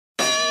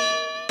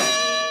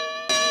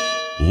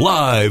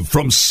Live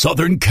from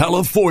Southern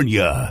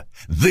California,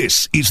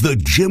 this is the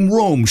Jim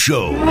Rome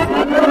Show.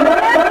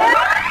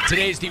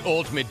 Today's the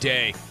ultimate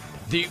day.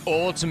 The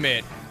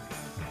ultimate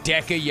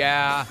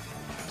Deca,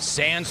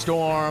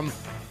 sandstorm,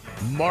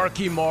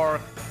 Marky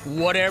Mark,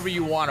 whatever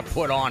you want to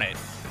put on it.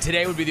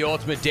 Today would be the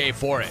ultimate day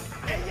for it.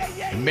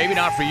 Maybe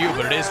not for you,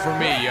 but it is for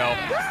me, yo.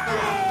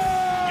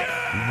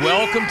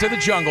 Welcome to the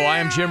jungle. I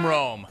am Jim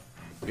Rome.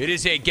 It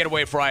is a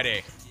Getaway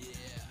Friday.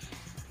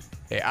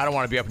 Hey, I don't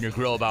want to be up in your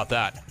grill about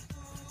that.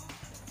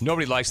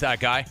 Nobody likes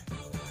that guy.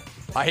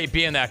 I hate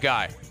being that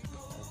guy.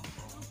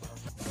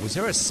 Was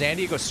there a San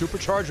Diego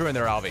Supercharger in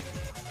there, Alvy?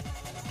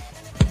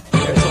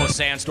 There's a little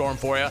sandstorm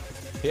for you.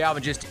 Hey,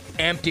 Alvin, just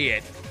empty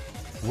it.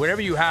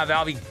 Whatever you have,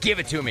 Alvy, give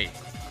it to me.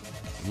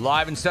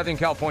 Live in Southern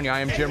California, I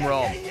am Jim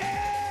Rome.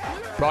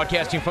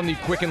 Broadcasting from the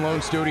Quicken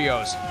Loan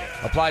Studios.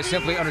 Apply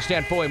simply,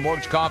 understand fully,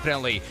 mortgage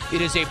confidently.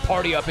 It is a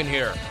party up in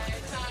here.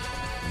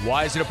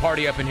 Why is it a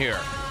party up in here?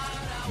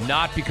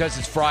 Not because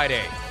it's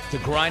Friday. The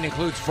grind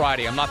includes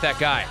Friday. I'm not that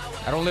guy.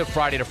 I don't live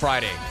Friday to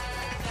Friday.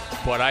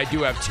 But I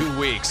do have 2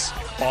 weeks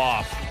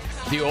off.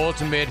 The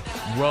ultimate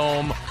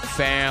Rome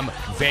fam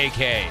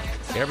vacay.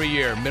 Every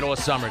year, middle of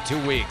summer,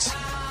 2 weeks.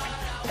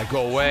 I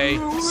go away,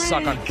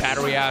 suck on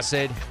battery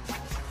acid,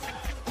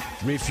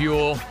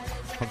 refuel.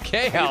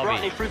 Okay,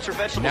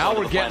 Alvy. Now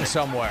we're getting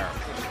somewhere.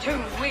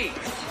 2 weeks.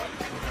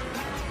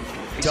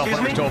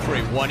 Telephone toll free,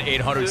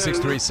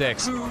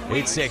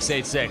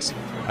 1-800-636-8686.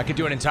 I could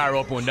do an entire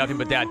open with nothing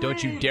but that.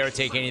 Don't you dare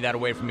take any of that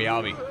away from me,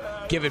 Alvy.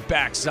 Give it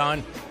back,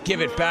 son. Give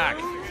it back.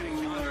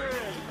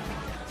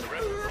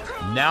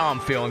 Now I'm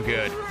feeling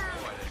good.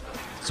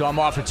 So I'm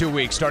off for 2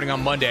 weeks, starting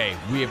on Monday.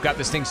 We have got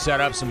this thing set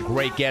up, some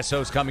great guest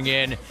hosts coming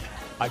in.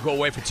 I go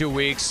away for 2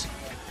 weeks,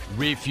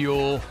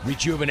 refuel,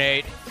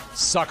 rejuvenate,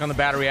 suck on the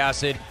battery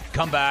acid,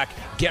 come back,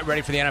 get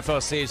ready for the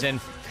NFL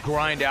season,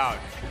 grind out.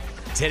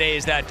 Today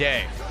is that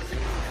day.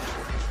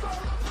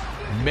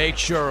 Make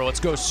sure, let's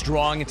go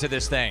strong into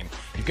this thing.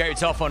 You've got your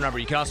telephone number.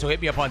 You can also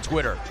hit me up on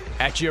Twitter,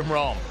 @Jim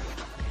Rome.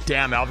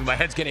 Damn, Alvin, my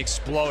head's going to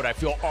explode. I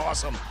feel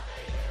awesome.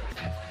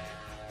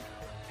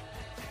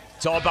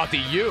 It's all about the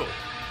you.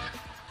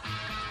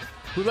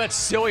 Who let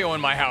Cilio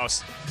in my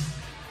house?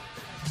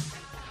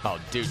 Oh,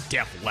 dude,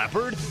 Def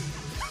Leppard?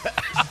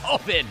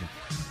 Alvin,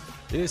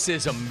 this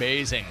is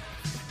amazing.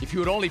 If you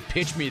would only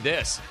pitch me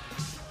this.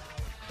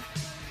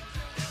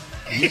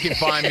 You can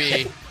find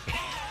me...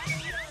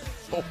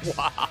 Oh,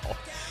 wow.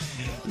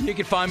 You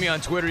can find me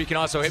on Twitter. You can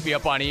also hit me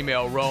up on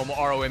email, Rome,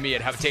 R-O-M-E,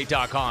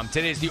 @haveatape.com.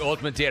 Today's the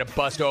ultimate day to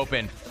bust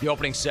open the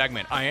opening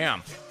segment. I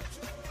am.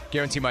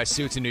 Guarantee my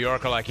suits in New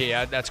York are like, hey,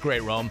 yeah, that's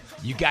great, Rome.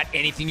 You got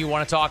anything you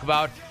want to talk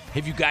about?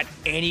 Have you got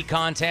any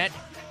content?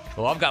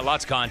 Well, I've got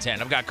lots of content.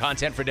 I've got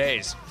content for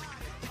days.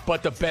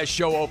 But the best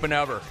show open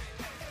ever.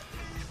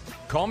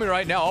 Call me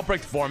right now. I'll break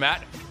the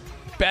format.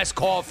 Best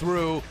call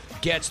through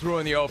gets through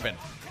in the open.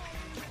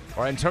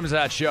 All right, in terms of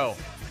that show,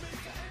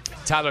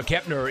 Tyler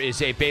Kepner is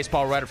a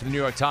baseball writer for the New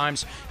York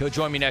Times. He'll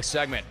join me next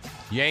segment.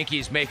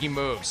 Yankees making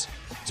moves.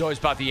 It's always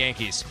about the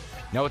Yankees.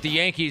 Now with the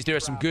Yankees,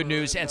 there's some good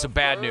news and some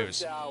bad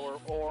news.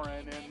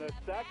 Oren in the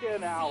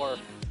second hour.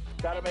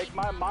 Gotta make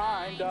my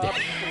mind up.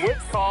 Which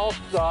call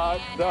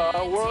sucks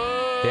the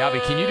word. Hey,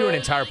 Albie, can you do an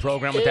entire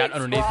program with that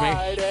underneath me?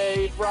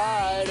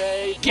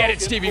 Friday. Get it,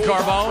 Stevie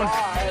Carbone.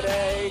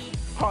 Today's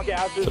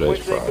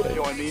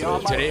Friday.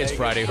 Today is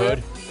Friday,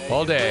 Hood.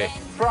 All day.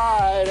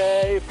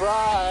 Friday.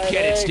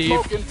 Get it,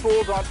 Steve. Smoking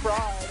fools on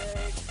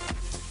Friday.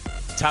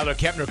 Tyler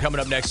Kepner coming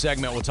up next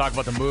segment. We'll talk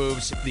about the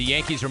moves the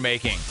Yankees are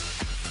making.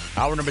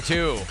 Hour number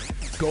 2,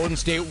 Golden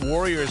State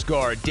Warriors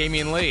guard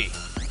Damion Lee.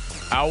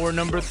 Hour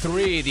number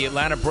 3, the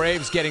Atlanta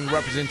Braves getting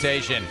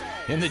representation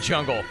in the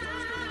jungle.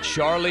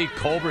 Charlie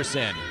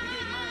Culberson.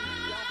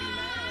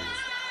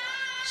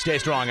 Stay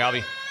strong,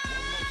 Albie.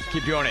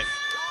 Keep doing it.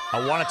 I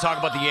want to talk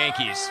about the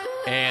Yankees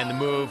and the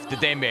move that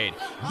they made.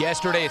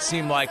 Yesterday, it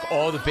seemed like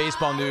all the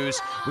baseball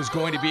news was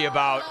going to be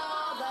about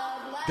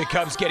the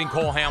Cubs getting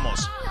Cole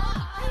Hamels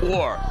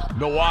or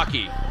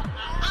Milwaukee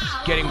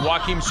getting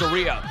Joakim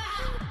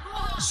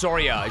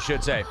Soria, I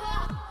should say.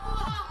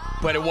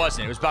 But it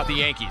wasn't. It was about the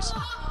Yankees.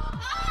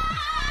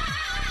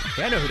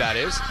 Yeah, I know who that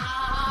is.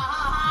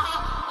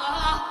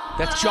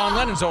 That's John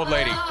Lennon's old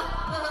lady.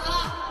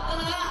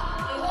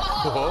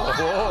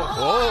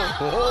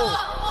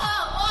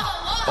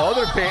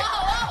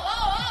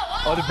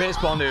 Other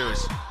baseball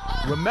news.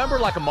 Remember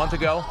like a month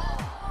ago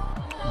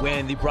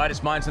when the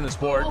brightest minds in the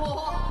sport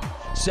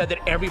said that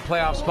every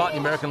playoff spot in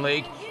the American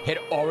League had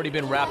already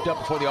been wrapped up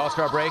before the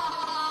All-Star break?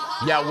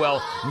 Yeah,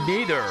 well,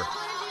 neither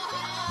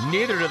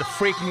do the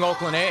freaking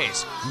Oakland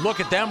A's. Look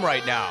at them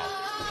right now.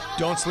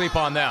 Don't sleep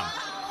on them.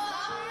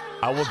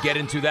 I will get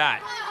into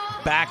that.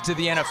 Back to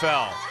the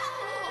NFL.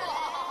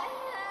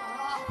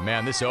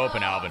 Man, this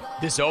open, Alvin.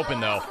 This open,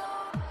 though.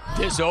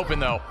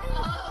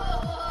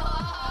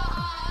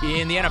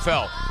 In the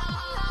NFL,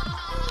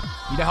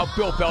 you know how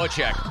Bill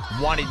Belichick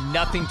wanted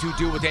nothing to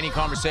do with any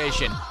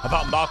conversation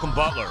about Malcolm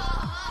Butler?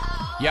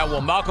 Yeah, well,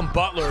 Malcolm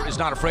Butler is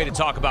not afraid to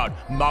talk about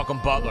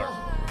Malcolm Butler.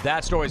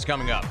 That story's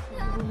coming up.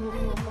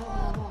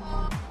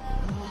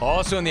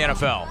 Also in the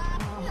NFL,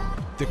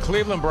 the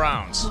Cleveland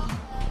Browns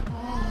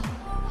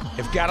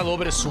have got a little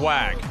bit of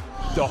swag.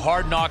 The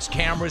Hard Knocks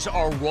cameras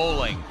are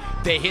rolling.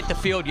 They hit the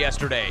field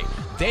yesterday.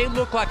 They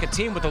look like a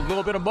team with a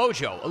little bit of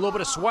mojo, a little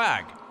bit of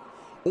swag.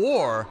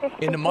 Or,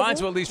 in the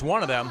minds of at least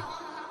one of them,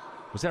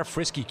 was that a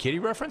Frisky Kitty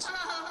reference?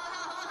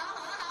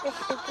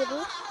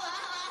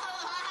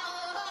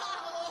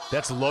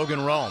 That's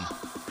Logan Rome.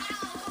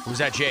 Or was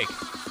that Jake?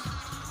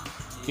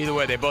 Either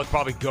way, they both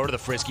probably go to the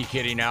Frisky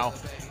Kitty now.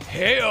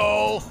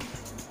 Hey-o!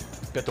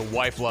 Bet the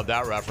wife loved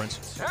that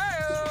reference.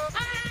 Hey-o!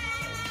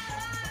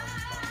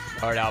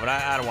 All right, Alvin,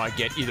 I don't want to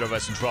get either of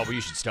us in trouble. You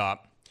should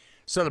stop.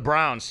 So the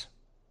Browns,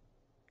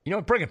 you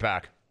know, bring it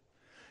back.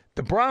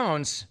 The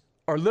Browns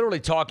are literally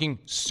talking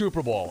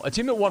Super Bowl. A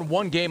team that won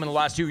one game in the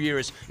last 2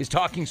 years is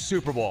talking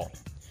Super Bowl.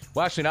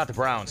 Well, actually, not the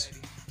Browns,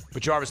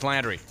 but Jarvis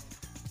Landry.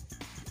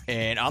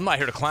 And I'm not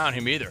here to clown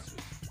him either.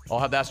 I'll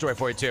have that story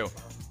for you, too.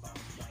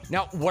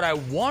 Now, what I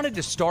wanted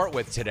to start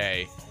with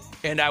today,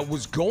 and I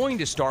was going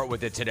to start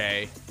with it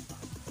today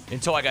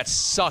until I got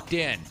sucked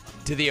in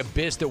to the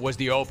abyss that was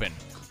the Open,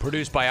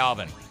 produced by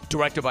Alvin,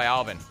 directed by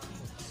Alvin.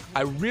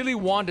 I really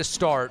wanted to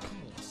start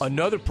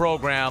another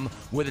program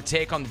with a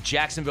take on the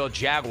Jacksonville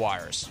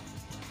Jaguars.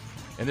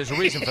 And there's a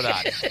reason for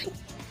that.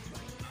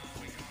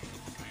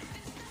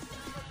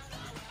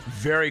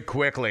 Very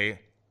quickly.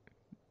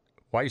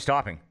 Why are you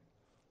stopping?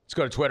 Let's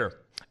go to Twitter.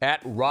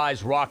 At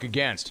Rise Rock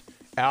Against.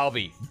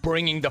 Alvy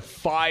bringing the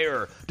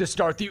fire to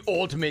start the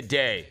ultimate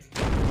day.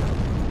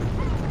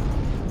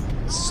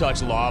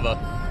 Such lava.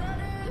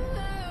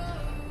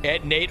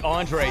 At Nate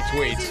Andre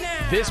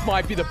tweets, this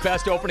might be the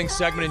best opening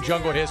segment in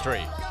Jungle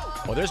history.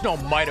 Well, there's no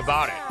might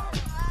about it.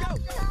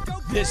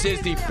 This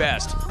is the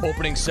best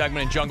opening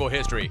segment in Jungle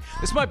history.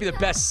 This might be the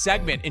best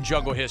segment in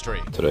Jungle history.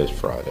 Today's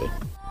Friday.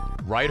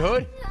 Right,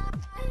 Hood?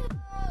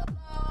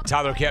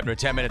 Tyler Kepner,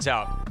 10 minutes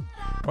out.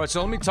 All right, so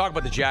let me talk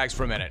about the Jags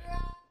for a minute.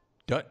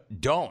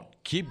 Don't.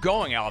 Keep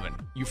going, Alvin.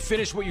 You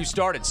finished what you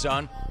started,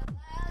 son.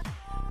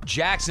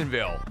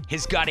 Jacksonville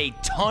has got a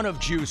ton of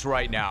juice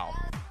right now.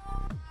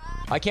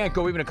 I can't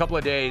go even a couple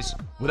of days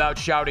without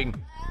shouting,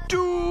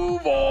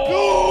 Duval!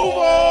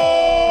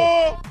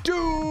 Duval!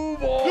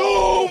 Duval!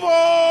 Duval!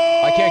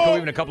 I can't go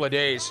even a couple of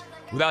days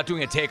without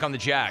doing a take on the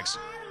Jags.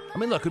 I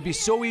mean, look, it would be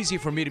so easy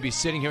for me to be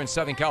sitting here in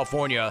Southern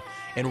California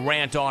and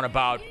rant on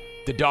about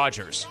the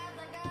Dodgers,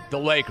 the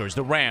Lakers,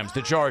 the Rams,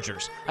 the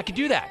Chargers. I could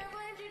do that.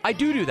 I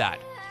do that.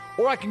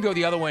 Or I can go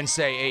the other way and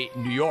say, hey,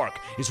 New York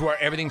is where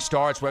everything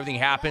starts, where everything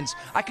happens.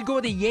 I could go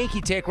with a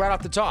Yankee take right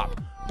off the top,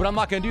 but I'm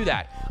not going to do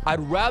that. I'd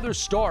rather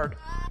start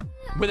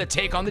with a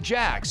take on the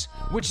Jags,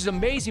 which is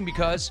amazing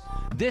because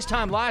this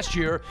time last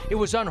year, it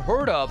was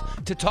unheard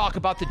of to talk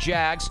about the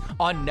Jags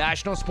on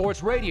national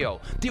sports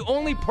radio. The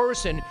only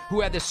person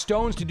who had the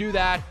stones to do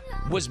that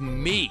was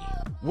me.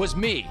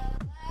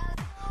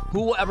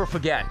 Who will ever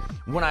forget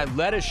when I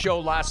led a show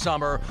last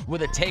summer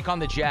with a take on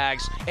the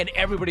Jags and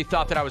everybody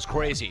thought that I was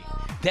crazy?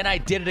 Then I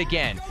did it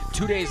again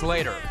 2 days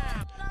later.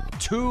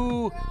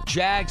 2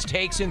 Jags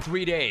takes in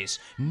 3 days.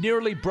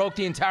 Nearly broke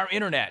the entire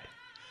internet.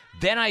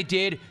 Then I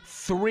did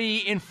 3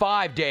 in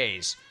 5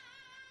 days.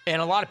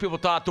 And a lot of people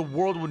thought the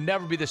world would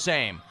never be the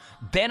same.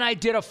 Then I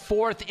did a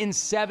 4th in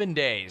 7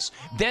 days.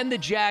 Then the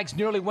Jags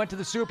nearly went to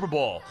the Super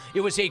Bowl.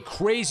 It was a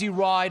crazy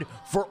ride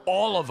for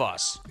all of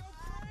us.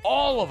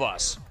 All of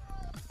us.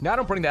 Now, I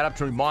don't bring that up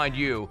to remind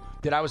you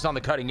that I was on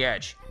the cutting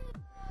edge.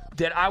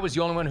 That I was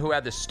the only one who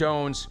had the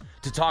stones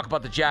to talk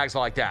about the Jags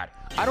like that.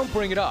 I don't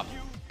bring it up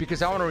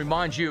because I want to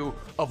remind you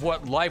of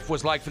what life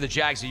was like for the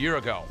Jags a year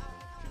ago.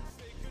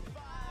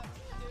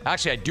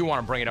 Actually, I do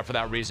want to bring it up for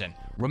that reason.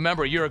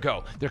 Remember, a year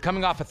ago, they're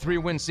coming off a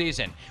 3-win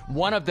season.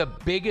 One of the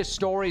biggest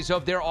stories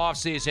of their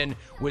offseason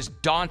was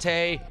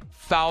Dante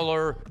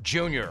Fowler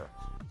Jr.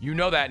 You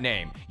know that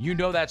name. You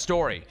know that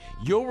story.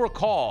 You'll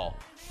recall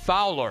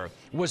Fowler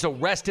was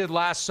arrested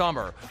last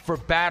summer for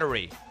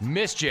battery,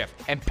 mischief,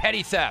 and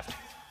petty theft.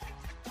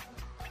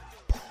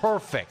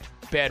 Perfect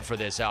bed for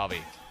this, Alvy.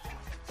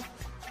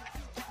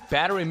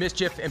 Battery,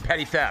 mischief, and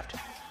petty theft.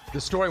 The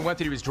story went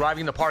that he was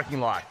driving in the parking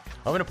lot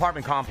of an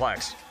apartment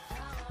complex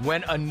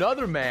when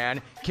another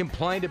man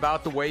complained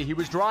about the way he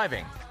was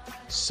driving.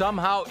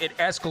 Somehow it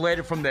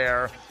escalated from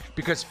there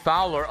because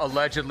Fowler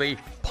allegedly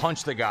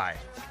punched the guy.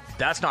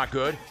 That's not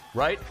good,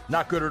 right?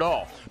 Not good at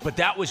all. But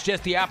that was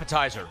just the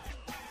appetizer.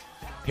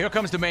 Here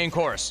comes the main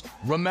course.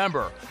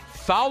 Remember,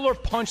 Fowler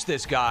punched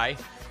this guy,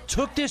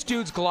 took this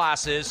dude's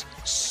glasses,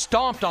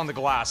 stomped on the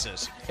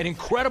glasses. An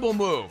incredible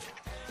move.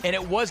 And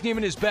it wasn't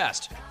even his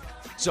best.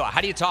 So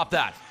how do you top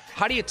that?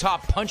 How do you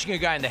top punching a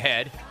guy in the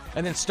head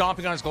and then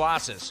stomping on his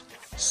glasses?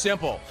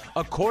 Simple.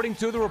 According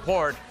to the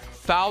report,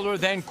 Fowler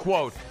then,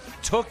 quote,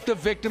 took the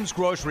victim's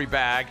grocery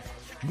bag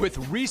with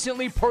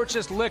recently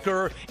purchased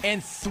liquor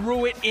and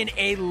threw it in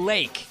a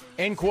lake,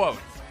 end quote.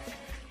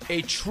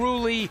 A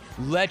truly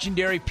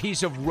legendary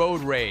piece of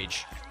road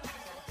rage.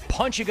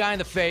 Punch a guy in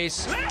the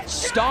face,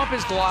 stomp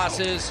his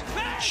glasses,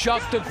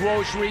 chuck the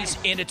groceries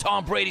into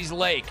Tom Brady's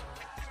lake.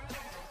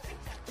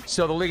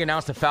 So the league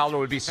announced that Fowler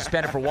would be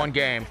suspended for 1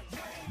 game.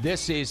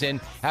 this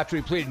season after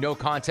he pleaded no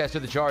contest to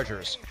the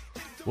Chargers.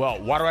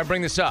 Well, why do I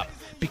bring this up?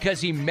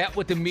 Because he met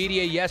with the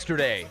media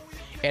yesterday.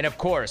 And of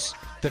course,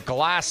 the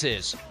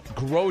glasses,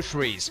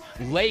 groceries,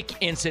 lake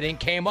incident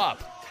came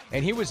up.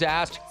 And he was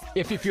asked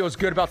if he feels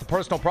good about the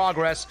personal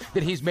progress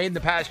that he's made in the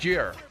past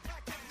year.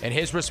 And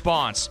his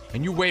response,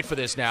 and you wait for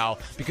this now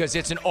because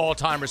it's an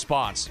all-time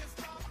response.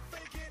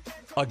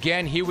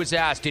 Again, he was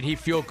asked, did he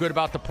feel good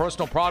about the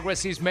personal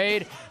progress he's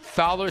made?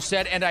 Fowler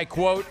said, and I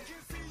quote,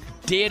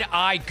 "Did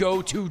I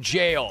go to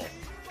jail?"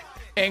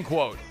 End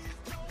quote.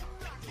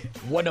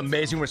 What an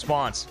amazing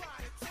response.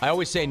 I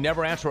always say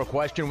never answer a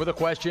question with a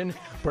question,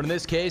 but in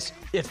this case,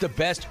 it's the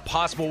best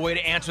possible way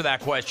to answer that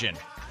question.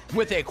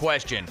 With a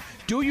question,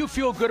 do you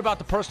feel good about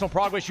the personal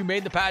progress you made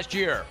in the past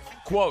year?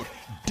 Quote,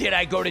 "Did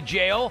I go to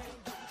jail?"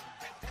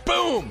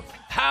 Boom!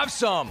 Have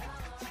some.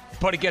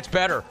 But it gets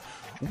better.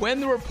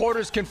 When the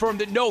reporters confirmed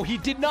that no, he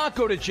did not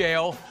go to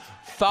jail,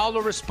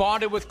 Fowler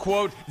responded with,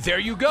 quote, "There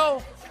you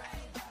go.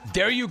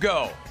 There you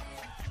go."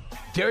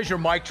 There's your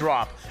mic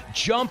drop.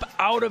 Jump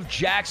out of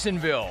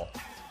Jacksonville.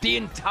 The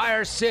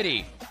entire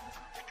city.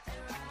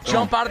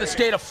 Jump out of the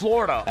state of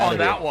Florida on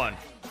that one.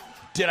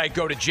 Did I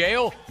go to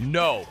jail?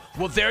 No.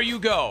 Well, there you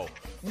go.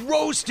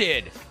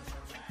 Roasted.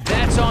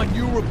 That's on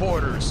you,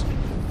 reporters.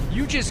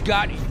 You just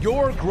got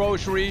your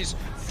groceries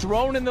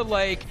thrown in the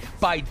lake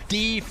by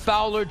D.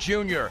 Fowler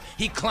Jr.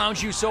 He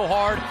clowns you so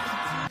hard,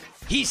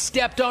 he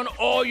stepped on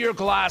all your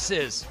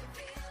glasses.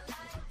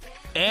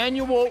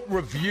 Annual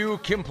review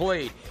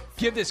complete.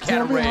 Give this cat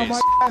a raise. Tell me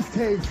how my ass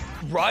tastes.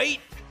 Right?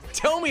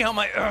 Tell me how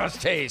my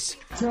ass tastes.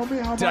 Tell me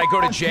how Did my I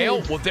go to ass jail?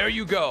 tastes. Well, there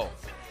you go.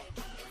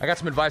 I got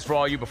some advice for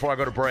all you before I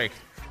go to break,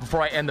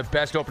 before I end the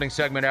best opening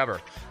segment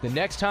ever. The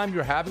next time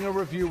you're having a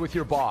review with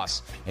your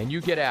boss and you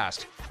get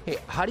asked, hey,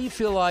 how do you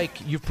feel like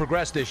you've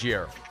progressed this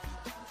year?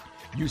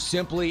 You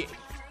simply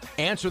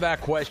answer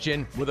that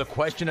question with a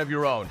question of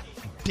your own.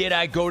 Did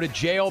I go to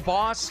jail,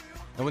 boss?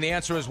 And when the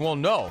answer is, well,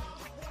 no,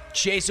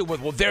 chase it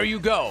with, well, there you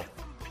go.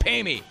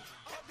 Pay me.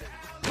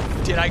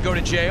 Did I go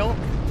to jail?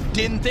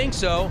 Didn't think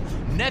so.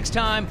 Next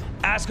time,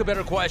 ask a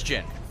better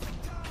question.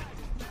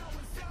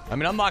 I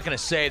mean, I'm not going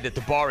to say that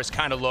the bar is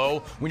kind of low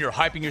when you're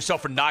hyping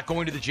yourself for not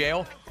going to the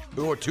jail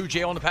or to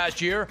jail in the past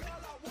year.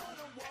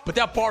 But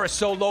that bar is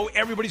so low,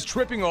 everybody's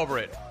tripping over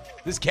it.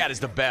 This cat is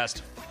the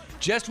best.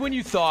 Just when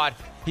you thought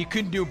he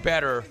couldn't do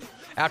better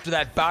after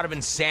that bout of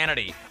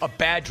insanity, of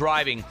bad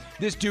driving,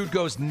 this dude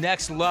goes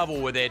next level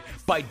with it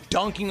by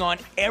dunking on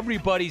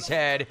everybody's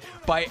head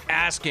by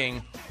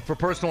asking for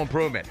personal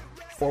improvement,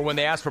 or when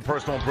they ask for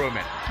personal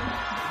improvement.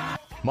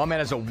 My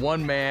man is a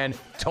one-man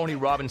Tony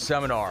Robbins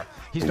seminar.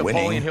 He's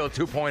Napoleon Hill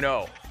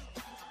 2.0.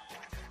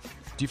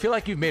 Do you feel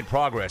like you've made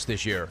progress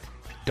this year,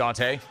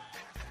 Dante?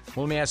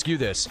 Well, let me ask you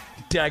this.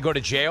 Did I go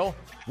to jail?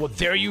 Well,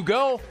 there you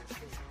go.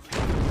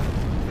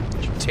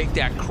 You take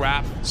that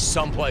crap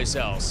someplace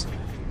else.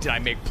 Did I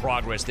make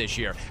progress this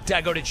year? Did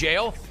I go to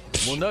jail?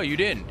 Well, no, you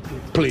didn't.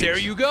 Please. There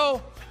you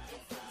go.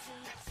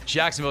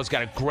 Jacksonville's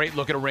got a great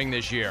look at a ring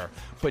this year.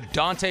 But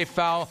Dante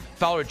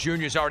Fowler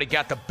Jr.'s already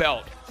got the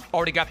belt,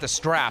 already got the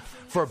strap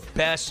for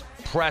best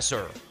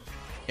presser.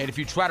 And if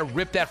you try to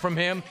rip that from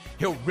him,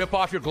 he'll rip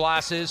off your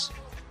glasses,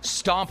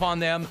 stomp on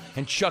them,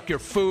 and chuck your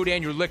food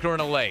and your liquor in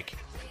a lake.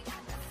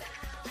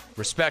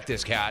 Respect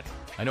this cat.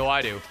 I know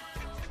I do.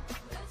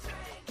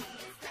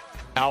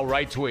 Al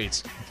Wright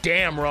tweets,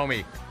 "Damn,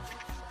 Romy.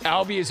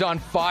 Albie is on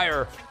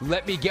fire.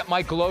 Let me get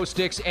my glow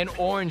sticks and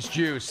orange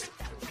juice."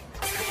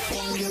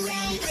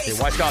 Hey,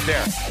 why stop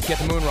there? Get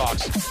the moon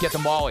rocks. Get the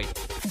molly.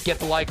 Get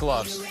the light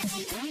gloves.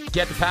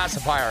 Get the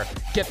pacifier.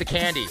 Get the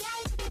candy.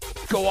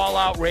 Go all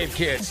out, rave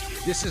kids.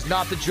 This is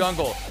not the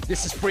jungle.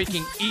 This is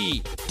freaking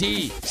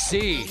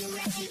EDC.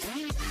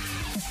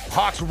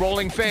 Hawk's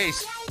rolling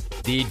face.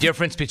 The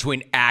difference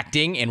between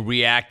acting and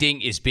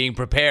reacting is being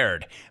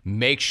prepared.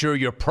 Make sure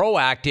you're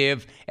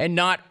proactive and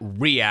not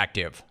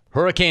reactive.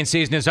 Hurricane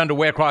season is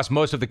underway across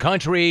most of the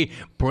country,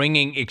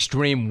 bringing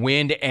extreme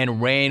wind and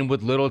rain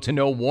with little to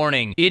no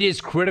warning. It is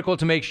critical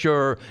to make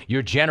sure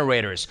your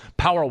generators,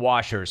 power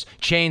washers,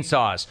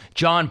 chainsaws,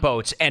 john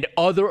boats, and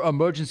other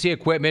emergency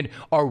equipment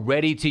are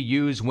ready to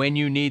use when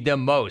you need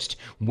them most.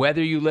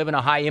 Whether you live in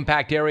a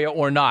high-impact area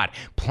or not,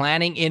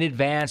 planning in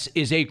advance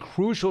is a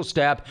crucial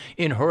step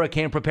in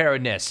hurricane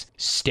preparedness.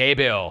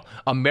 Stabil,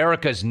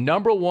 America's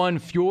 #1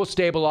 fuel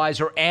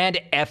stabilizer and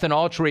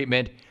ethanol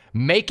treatment,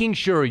 making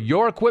sure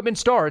your equipment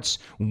starts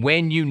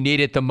when you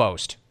need it the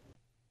most.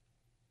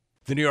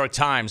 The New York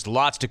Times,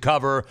 lots to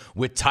cover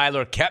with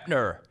Tyler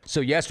Kepner.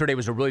 So yesterday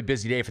was a really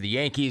busy day for the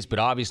Yankees, but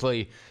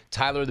obviously,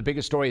 Tyler, the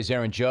biggest story is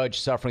Aaron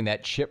Judge suffering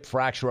that chip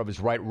fracture of his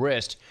right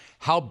wrist.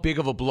 How big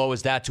of a blow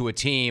is that to a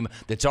team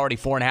that's already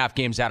 4.5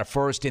 games out of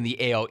first in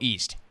the AL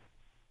East?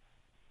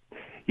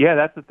 Yeah,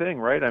 that's the thing,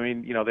 right? I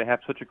mean, you know, they have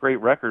such a great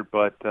record,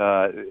 but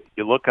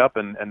you look up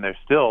and they're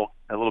still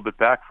a little bit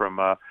back from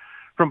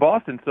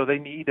Boston, so they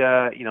need,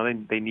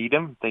 they need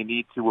him. They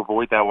need to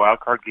avoid that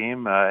wild card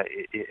game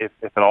if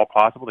at all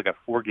possible. They got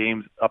 4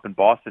 games up in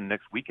Boston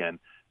next weekend,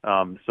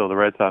 so the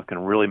Red Sox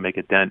can really make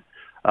a dent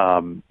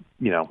in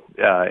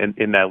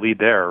that lead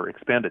there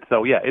expanded.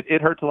 So, yeah,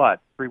 it hurts a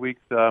lot. 3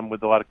 weeks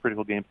with a lot of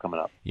critical games coming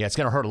up. Yeah, it's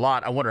going to hurt a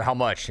lot. I wonder how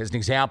much. As an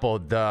example,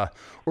 the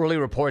early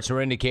reports are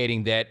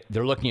indicating that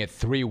they're looking at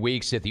 3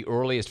 weeks at the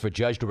earliest for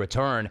Judge to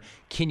return.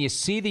 Can you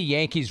see the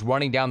Yankees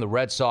running down the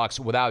Red Sox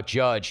without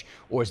Judge,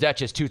 or is that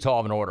just too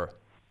tall of an order?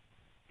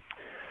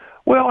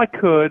 Well, I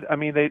could. I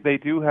mean, they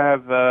do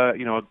have, a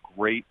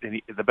great,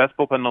 the best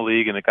bullpen in the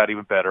league, and it got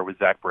even better with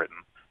Zach Britton.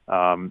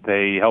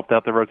 They helped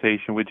out the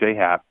rotation with Jay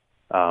Happ.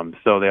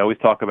 So they always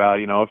talk about,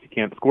 if you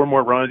can't score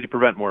more runs, you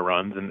prevent more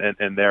runs, and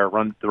the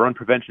run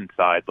prevention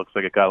side looks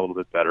like it got a little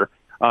bit better.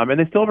 And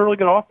they still have a really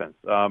good offense.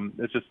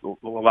 It's just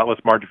a lot less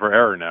margin for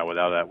error now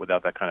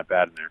without that kind of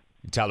bat in there.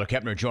 Tyler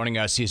Kepner joining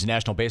us. He's a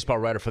national baseball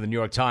writer for the New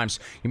York Times.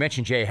 You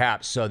mentioned Jay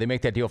Happ, so they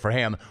make that deal for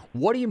him.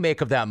 What do you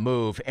make of that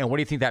move, and what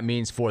do you think that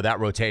means for that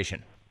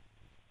rotation?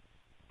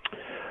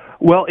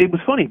 Well, it was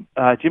funny,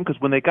 Jim,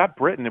 because when they got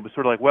Britton, it was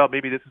sort of like, well,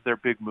 maybe this is their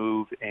big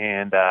move,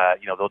 and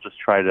they'll just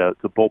try to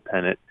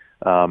bullpen it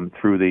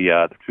through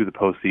the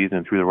postseason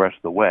and through the rest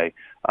of the way.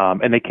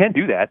 And they can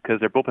do that because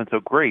their bullpen's so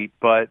great,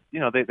 but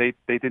they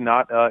did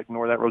not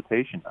ignore that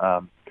rotation.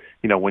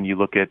 When you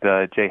look at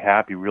Jay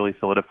Happ, he really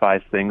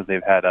solidifies things.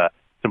 They've had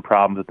some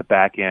problems at the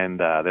back end.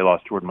 They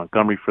lost Jordan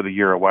Montgomery for the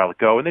year a while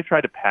ago, and they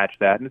tried to patch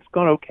that, and it's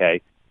gone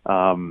okay.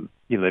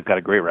 They've got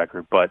a great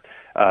record, but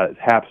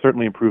Happ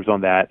certainly improves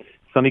on that.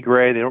 Sonny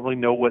Gray, they don't really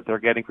know what they're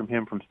getting from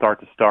him from start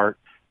to start.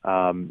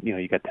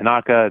 You got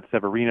Tanaka,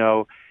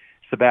 Severino,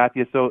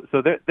 Sabathia,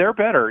 so they're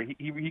better.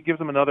 He gives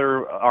them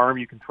another arm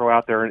you can throw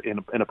out there in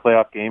a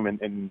playoff game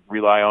and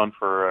rely on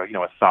for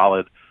a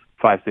solid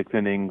 5-6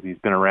 innings. He's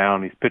been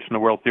around. He's pitched in the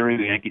World Series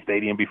at Yankee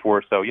Stadium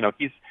before, so he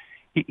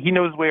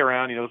knows his way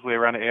around. He knows his way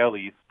around the AL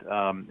East,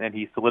 and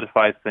he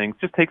solidifies things.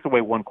 Just takes away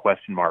one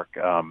question mark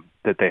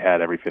that they had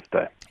every fifth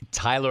day.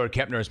 Tyler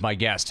Kepner is my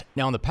guest.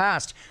 Now, in the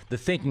past, the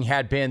thinking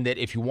had been that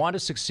if you want to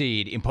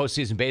succeed in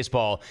postseason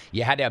baseball,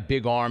 you had to have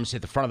big arms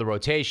at the front of the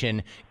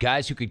rotation,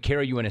 guys who could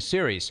carry you in a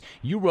series.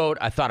 You wrote,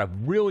 I thought, a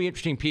really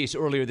interesting piece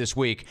earlier this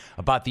week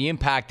about the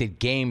impact that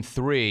Game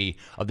 3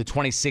 of the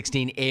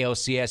 2016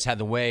 ALCS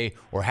had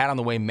on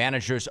the way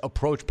managers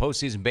approach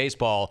postseason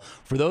baseball.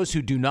 For those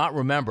who do not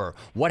remember,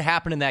 what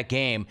happened in that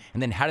game,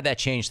 and then how did that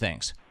change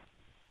things?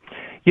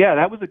 Yeah,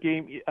 that was a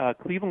game.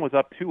 Cleveland was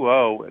up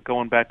 2-0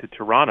 going back to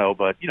Toronto,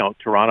 but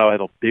Toronto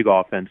had a big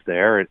offense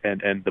there,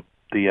 and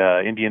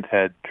the Indians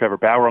had Trevor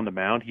Bauer on the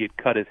mound. He had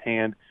cut his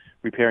hand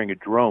repairing a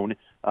drone,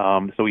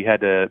 so he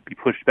had to be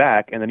pushed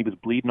back, and then he was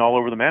bleeding all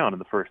over the mound in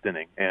the first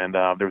inning, and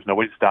there was no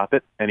way to stop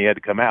it, and he had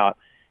to come out.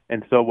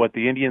 And so what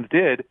the Indians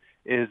did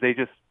is they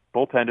just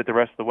bullpenned it the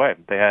rest of the way.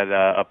 They had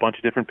a bunch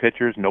of different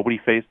pitchers. Nobody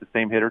faced the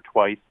same hitter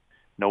twice.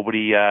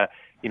 Nobody,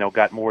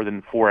 got more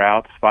than 5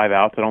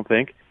 outs, I don't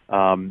think.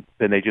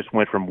 Then they just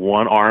went from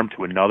one arm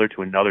to another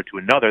to another to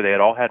another. They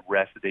had all had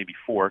rest the day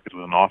before because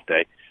it was an off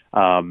day.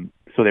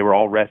 So they were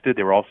all rested.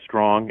 They were all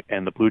strong,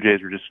 and the Blue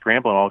Jays were just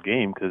scrambling all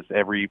game because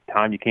every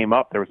time you came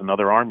up, there was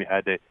another arm you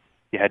had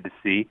to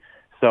see.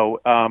 So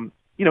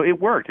it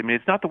worked. I mean,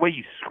 it's not the way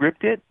you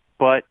script it,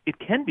 but it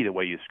can be the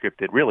way you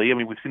script it. Really, I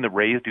mean, we've seen the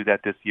Rays do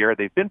that this year.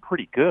 They've been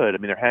pretty good. I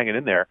mean, they're hanging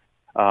in there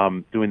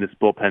doing this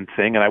bullpen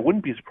thing, and I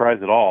wouldn't be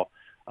surprised at all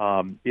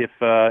if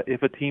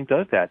a team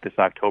does that this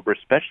October,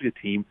 especially a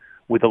team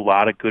with a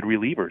lot of good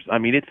relievers. I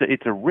mean,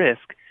 it's a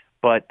risk,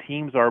 but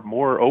teams are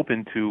more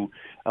open to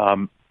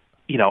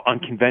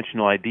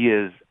unconventional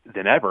ideas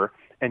than ever.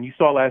 And you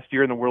saw last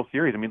year in the World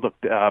Series. I mean, look,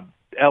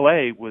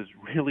 L.A. was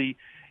really,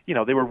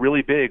 they were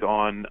really big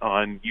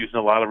on using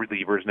a lot of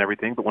relievers and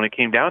everything. But when it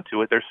came down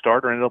to it, their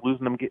starter ended up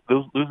losing them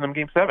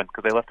Game 7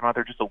 because they left him out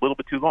there just a little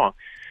bit too long.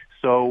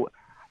 So,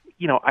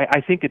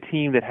 I think a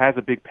team that has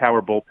a big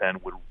power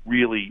bullpen would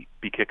really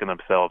be kicking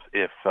themselves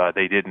if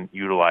they didn't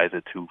utilize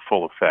it to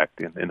full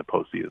effect in the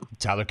postseason.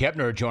 Tyler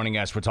Kepner joining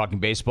us. We're talking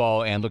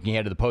baseball and looking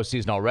ahead to the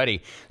postseason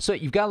already. So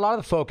you've got a lot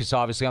of the focus,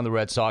 obviously, on the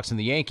Red Sox and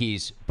the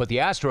Yankees, but the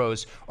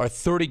Astros are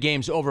 30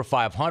 games over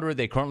 500.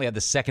 They currently have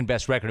the second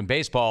best record in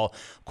baseball.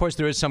 Of course,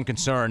 there is some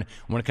concern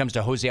when it comes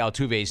to Jose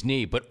Altuve's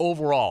knee, but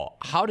overall,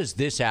 how does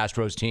this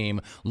Astros team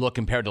look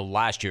compared to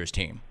last year's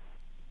team?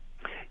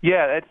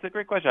 Yeah, that's a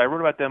great question. I wrote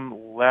about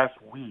them last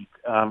week.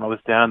 I was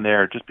down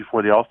there just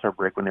before the All-Star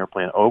break when they were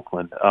playing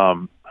Oakland,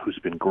 who's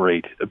been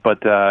great.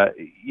 But,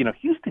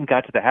 Houston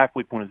got to the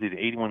halfway point of the season,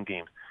 81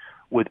 games,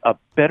 with a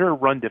better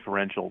run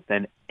differential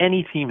than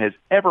any team has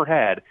ever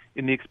had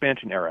in the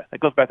expansion era. That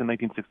goes back to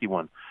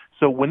 1961.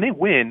 So when they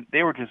win,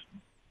 they were just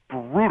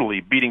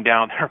brutally beating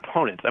down their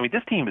opponents. I mean,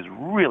 this team is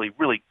really,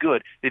 really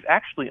good. They've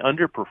actually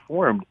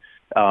underperformed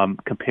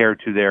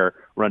compared to their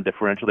run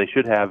differential. They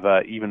should have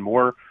even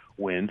more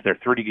wins. They're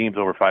 30 games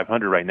over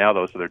 500 right now,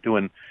 though, so they're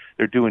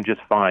doing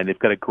just fine. They've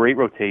got a great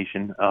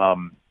rotation.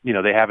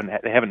 They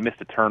haven't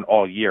missed a turn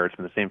all year. It's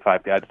been the same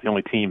 5 guys. It's the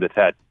only team that's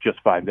had just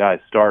 5 guys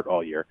start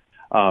all year.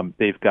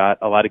 They've got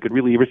a lot of good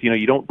relievers.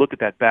 You don't look at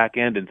that back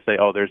end and say,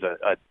 oh, there's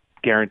a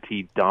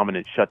guaranteed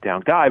dominant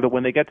shutdown guy. But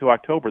when they get to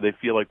October, they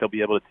feel like they'll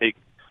be able to take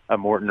a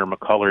Morton or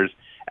McCullers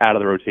out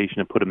of the rotation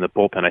and put him in the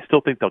bullpen. I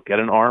still think they'll get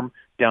an arm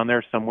down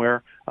there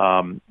somewhere,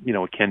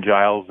 with Ken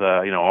Giles,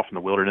 off in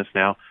the wilderness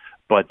now.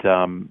 But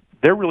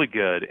they're really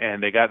good,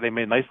 and they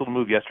made a nice little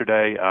move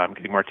yesterday,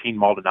 getting Martin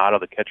Maldonado,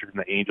 the catcher from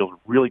the Angels,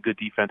 really good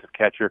defensive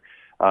catcher.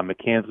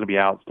 McCann's going to be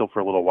out still for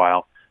a little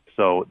while.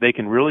 So they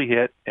can really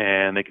hit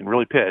and they can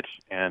really pitch,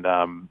 and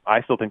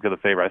I still think they're the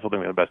favorite. I still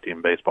think they're the best team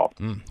in baseball.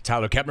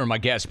 Tyler Kepner, my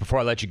guest. Before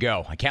I let you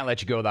go, I can't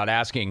let you go without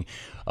asking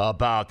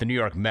about the New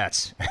York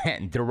Mets.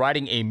 They're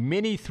riding a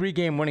mini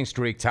 3-game winning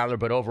streak, Tyler,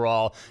 but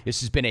overall,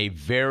 this has been a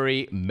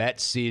very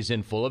Mets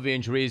season full of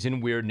injuries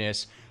and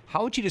weirdness.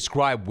 How would you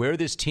describe where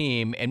this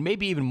team, and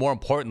maybe even more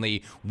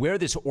importantly, where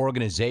this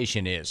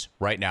organization is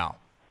right now?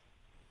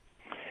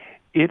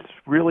 It's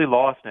really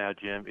lost now,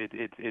 Jim.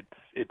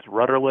 It's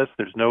rudderless.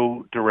 There's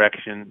no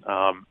direction.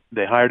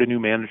 They hired a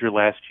new manager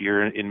last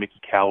year in Mickey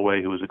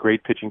Callaway, who was a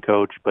great pitching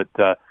coach, but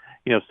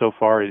so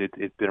far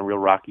it's been a real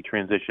rocky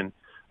transition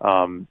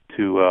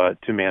to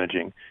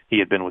managing. He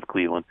had been with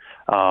Cleveland.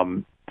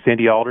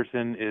 Sandy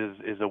Alderson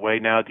is away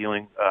now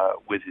dealing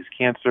with his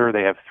cancer.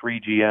 They have 3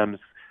 GMs,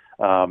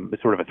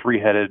 sort of a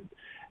 3-headed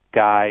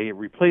guy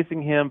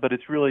replacing him, but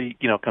it's really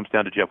comes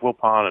down to Jeff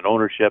Wilpon and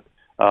ownership.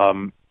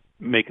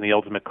 Making the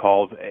ultimate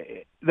calls.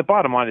 The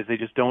bottom line is they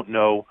just don't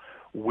know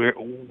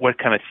what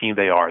kind of team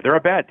they are. They're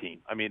a bad team.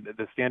 I mean,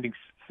 the standings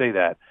say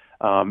that.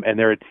 And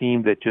they're a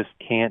team that just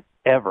can't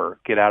ever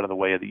get out of the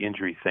way of the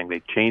injury thing.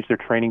 They changed their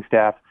training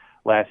staff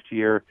last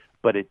year,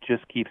 but it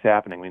just keeps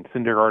happening. I mean,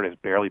 Syndergaard has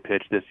barely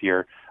pitched this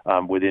year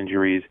with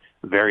injuries,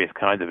 various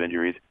kinds of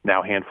injuries,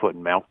 now hand, foot,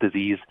 and mouth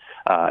disease.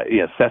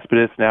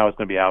 Cespedes now is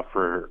going to be out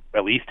for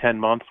at least 10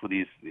 months with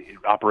these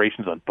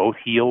operations on both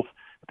heels,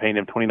 paying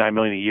him $29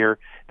 million a year.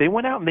 They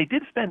went out and they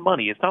did spend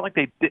money. It's not like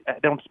they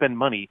don't spend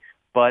money,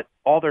 but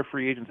all their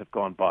free agents have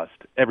gone bust.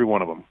 Every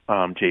one of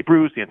them. Jay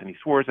Bruce, Anthony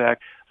Swarzak,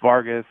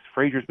 Vargas,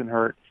 Frazier's been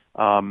hurt.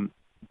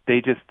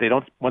 They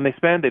don't, when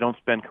they don't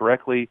spend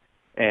correctly,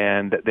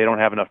 and they don't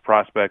have enough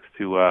prospects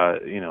to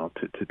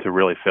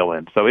really fill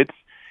in. So it's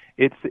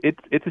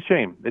a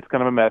shame. It's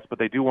kind of a mess, but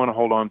they do want to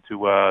hold on to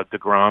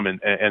DeGrom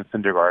and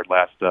Syndergaard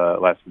last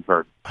and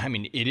third. I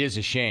mean, it is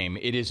a shame.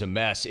 It is a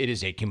mess. It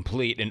is a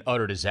complete and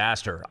utter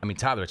disaster. I mean,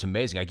 Tyler, it's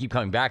amazing. I keep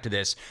coming back to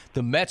this.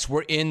 The Mets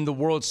were in the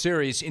World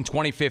Series in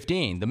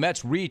 2015. The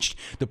Mets reached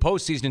the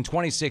postseason in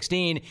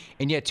 2016,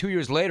 and yet 2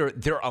 years later,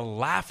 they're a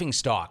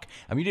laughingstock.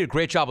 I mean, you did a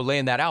great job of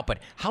laying that out, but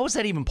how is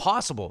that even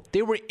possible?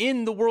 They were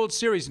in the World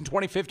Series in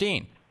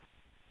 2015.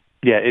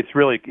 Yeah, it's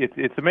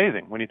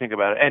amazing when you think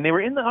about it. And they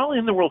were not only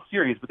in the World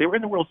Series, but they were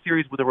in the World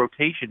Series with a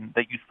rotation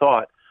that you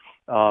thought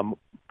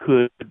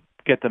could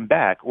get them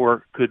back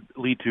or could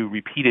lead to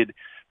repeated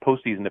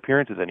postseason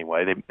appearances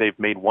anyway. They've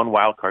made one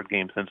wild card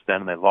game since then,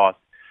 and they lost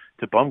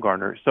to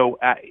Bumgarner. So,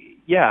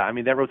 I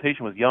mean, that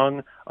rotation was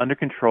young, under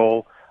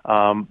control,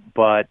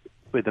 but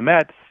with the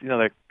Mets,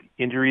 their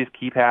injuries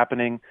keep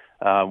happening,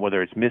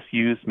 whether it's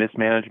misuse,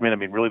 mismanagement. I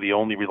mean, really the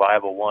only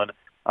reliable one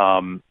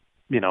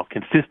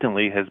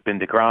consistently has been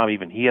DeGrom.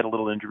 Even he had a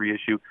little injury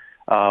issue,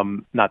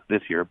 not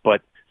this year.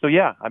 But so,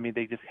 I mean,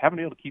 they just haven't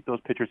been able to keep those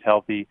pitchers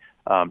healthy.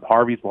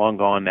 Harvey's long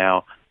gone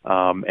now,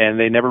 and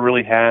they never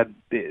really had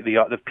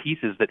the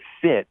pieces that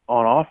fit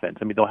on offense.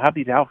 I mean, they'll have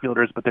these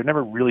outfielders, but they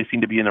never really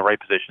seem to be in the right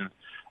positions.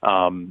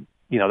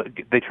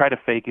 They try to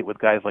fake it with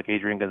guys like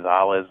Adrian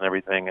Gonzalez and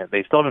everything. And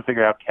they still haven't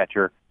figured out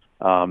catcher.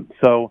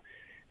 So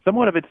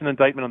somewhat of it's an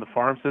indictment on the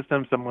farm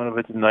system. Somewhat of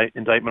it's an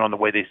indictment on the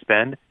way they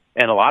spend.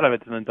 And a lot of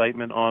it's an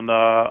indictment on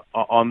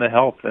the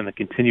health and the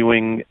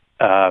continuing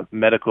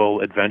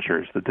medical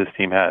adventures that this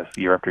team has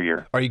year after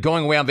year. Are you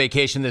going away on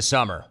vacation this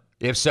summer?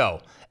 If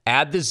so,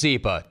 add the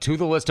Zipa to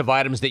the list of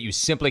items that you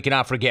simply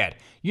cannot forget.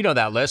 You know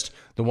that list,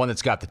 the one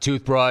that's got the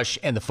toothbrush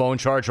and the phone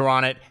charger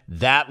on it.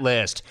 That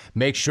list.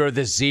 Make sure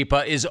the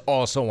Zipa is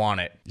also on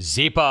it.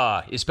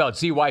 Zipa is spelled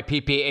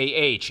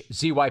Z-Y-P-P-A-H.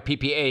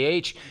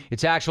 Z-Y-P-P-A-H.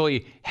 It's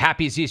actually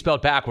Happy Z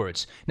spelled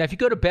backwards. Now, if you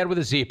go to bed with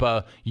a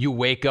Zipa, you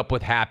wake up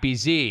with happy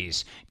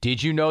Z's.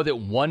 Did you know that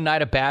one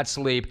night of bad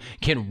sleep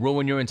can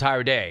ruin your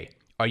entire day?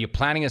 Are you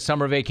planning a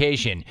summer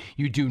vacation?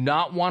 You do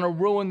not want to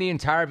ruin the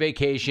entire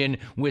vacation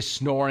with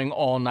snoring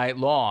all night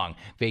long.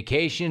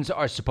 Vacations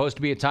are supposed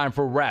to be a time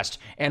for rest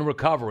and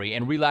recovery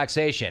and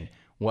relaxation.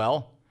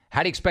 Well,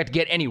 how do you expect to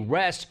get any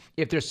rest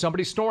if there's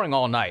somebody snoring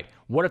all night?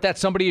 What if that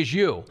somebody is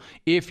you?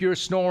 If you're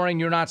snoring,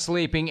 you're not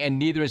sleeping, and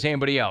neither is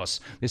anybody else.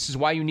 This is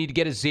why you need to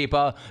get a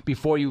Zipa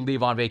before you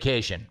leave on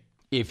vacation.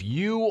 If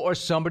you or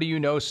somebody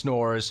you know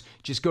snores,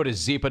 just go to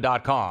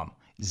Zipa.com.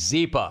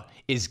 Zipa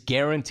is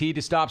guaranteed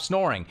to stop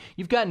snoring.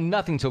 You've got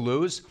nothing to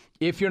lose.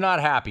 If you're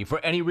not happy for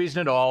any reason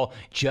at all,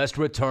 just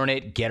return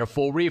it, get a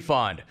full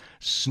refund.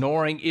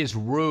 Snoring is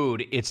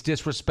rude, it's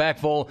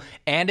disrespectful,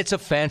 and it's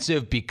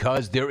offensive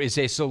because there is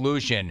a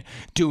solution.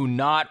 Do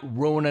not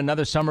ruin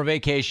another summer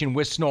vacation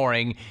with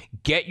snoring.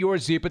 Get your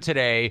Zipa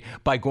today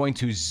by going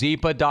to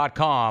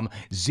Zipa.com.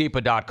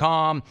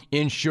 Zipa.com.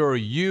 Ensure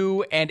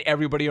you and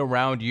everybody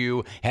around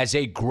you has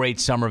a great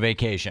summer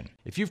vacation.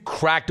 If you've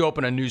cracked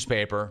open a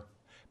newspaper,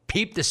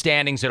 peep the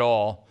standings at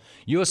all,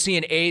 you'll see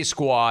an A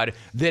squad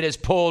that is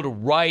pulled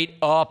right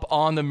up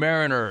on the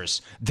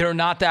Mariners. They're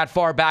not that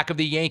far back of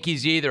the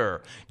Yankees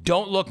either.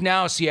 Don't look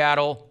now,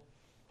 Seattle.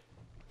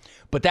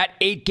 But that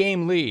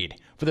 8-game lead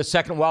for the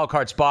second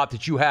wildcard spot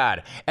that you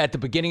had at the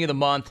beginning of the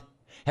month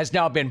has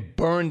now been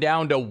burned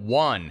down to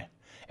 1.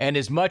 And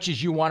as much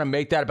as you want to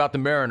make that about the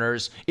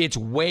Mariners, it's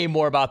way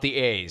more about the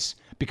A's,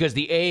 because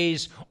the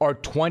A's are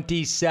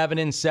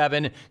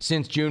 27-7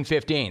 since June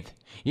 15th.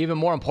 Even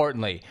more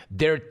importantly,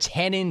 they're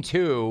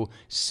 10-2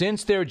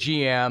 since their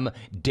GM,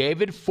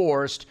 David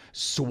Forst,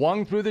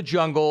 swung through the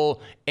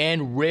jungle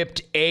and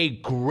ripped a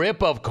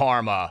grip of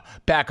karma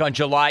back on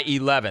July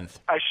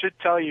 11th. I should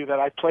tell you that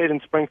I played in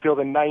Springfield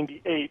in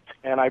 '98,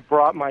 and I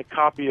brought my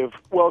copy of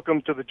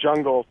Welcome to the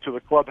Jungle to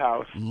the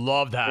clubhouse.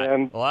 Love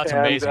that. Well, that's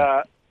amazing.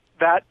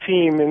 That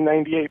team in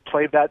 '98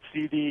 played that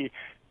CD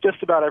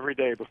just about every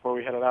day before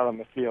we headed out on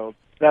the field.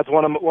 That's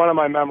one of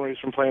my memories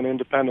from playing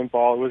independent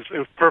ball. It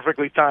was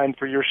perfectly timed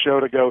for your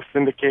show to go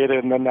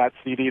syndicated and then that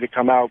CD to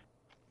come out.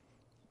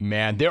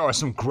 Man, there are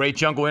some great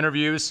jungle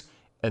interviews,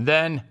 and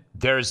then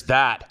there's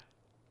that.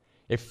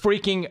 A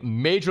freaking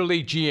major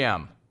league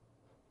GM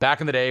back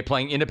in the day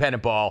playing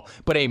independent ball,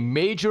 but a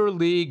major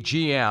league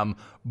GM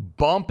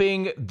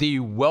bumping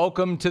the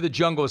Welcome to the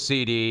Jungle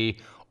CD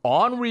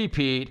on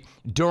repeat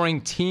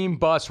during team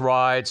bus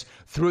rides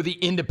through the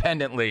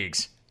independent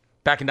leagues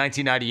back in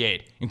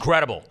 1998.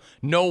 Incredible.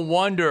 No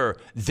wonder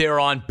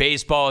they're on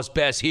baseball's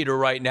best heater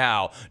right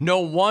now. No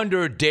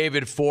wonder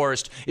David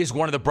Forst is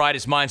one of the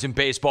brightest minds in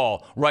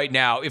baseball right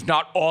now, if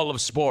not all of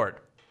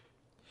sport.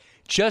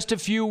 Just a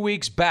few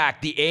weeks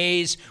back, the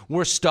A's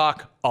were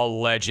stuck,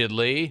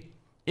 allegedly,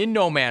 in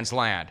no man's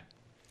land.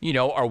 You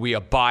know, are we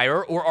a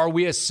buyer or are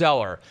we a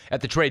seller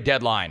at the trade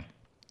deadline?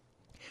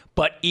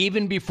 But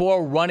even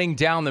before running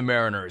down the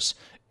Mariners,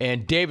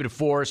 and David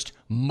Forst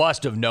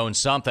must have known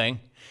something,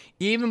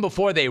 even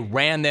before they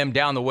ran them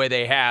down the way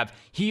they have,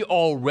 he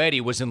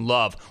already was in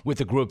love with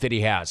the group that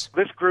he has.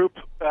 This group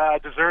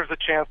deserves a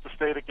chance to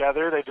stay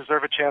together. They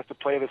deserve a chance to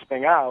play this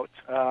thing out.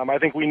 I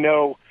think we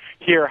know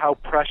here how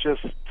precious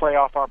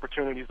playoff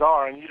opportunities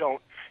are, and you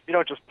don't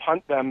just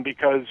punt them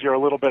because you're a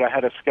little bit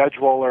ahead of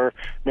schedule or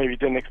maybe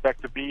didn't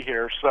expect to be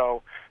here.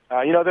 So,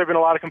 there have been a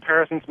lot of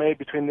comparisons made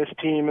between this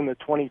team and the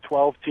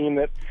 2012 team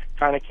that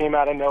kind of came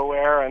out of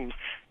nowhere, and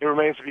it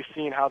remains to be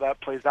seen how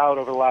that plays out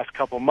over the last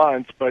couple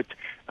months. But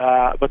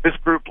this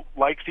group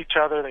likes each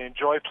other. They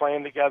enjoy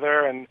playing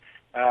together, and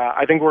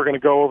I think we're going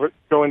to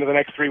go into the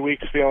next 3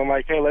 weeks feeling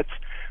like, hey, let's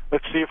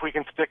see if we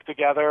can stick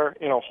together,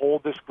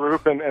 hold this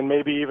group and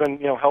maybe even,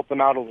 help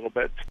them out a little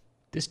bit.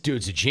 This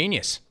dude's a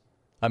genius.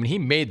 I mean, he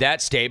made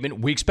that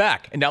statement weeks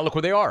back, and now look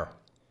where they are.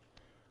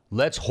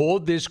 Let's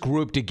hold this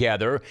group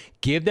together,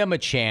 give them a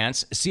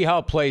chance, see how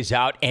it plays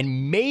out,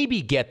 and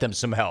maybe get them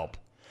some help.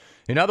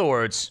 In other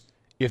words,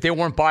 if they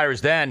weren't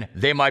buyers then,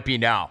 they might be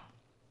now.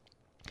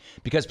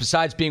 Because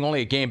besides being only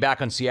a game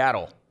back on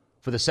Seattle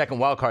for the second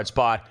wildcard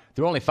spot,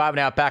 they're only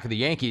 5.5 back of the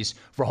Yankees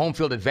for home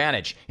field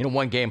advantage in a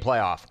one-game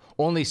playoff.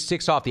 Only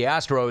 6 off the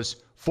Astros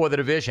for the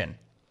division.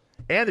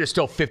 And there's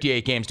still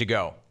 58 games to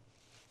go.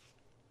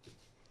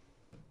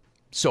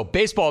 So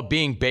baseball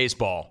being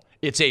baseball,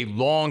 it's a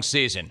long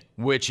season,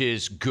 which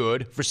is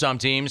good for some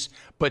teams,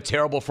 but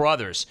terrible for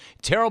others.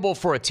 Terrible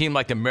for a team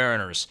like the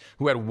Mariners,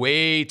 who had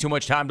way too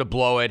much time to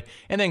blow it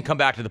and then come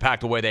back to the pack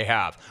the way they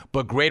have.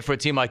 But great for a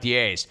team like the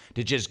A's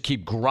to just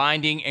keep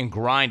grinding and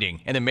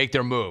then make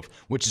their move,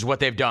 which is what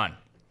they've done.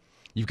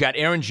 You've got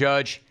Aaron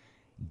Judge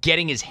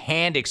getting his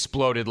hand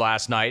exploded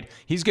last night.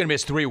 He's going to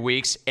miss 3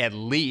 weeks at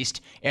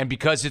least, and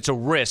because it's a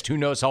wrist, who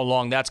knows how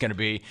long that's going to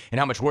be and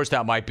how much worse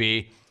that might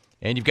be.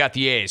 And you've got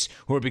the A's,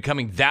 who are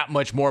becoming that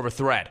much more of a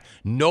threat.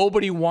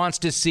 Nobody wants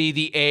to see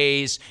the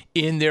A's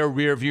in their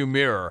rearview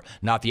mirror.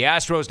 Not the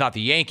Astros, not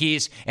the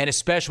Yankees, and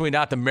especially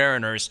not the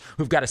Mariners,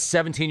 who've got a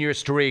 17-year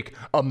streak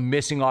of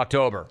missing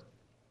October.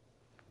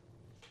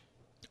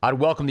 I'd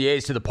welcome the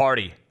A's to the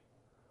party.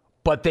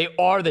 But they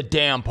are the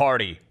damn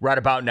party right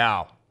about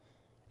now.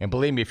 And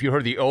believe me, if you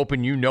heard the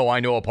Open, you know I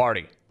know a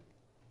party.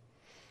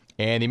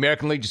 And the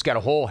American League just got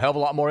a whole hell of a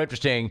lot more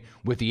interesting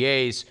with the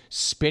A's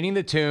spinning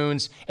the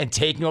tunes and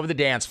taking over the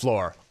dance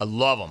floor. I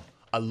love them.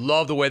 I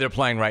love the way they're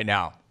playing right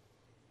now.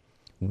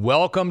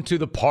 Welcome to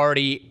the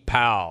party,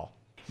 pal.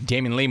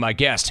 Damion Lee, my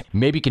guest.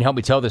 Maybe you can help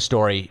me tell this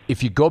story.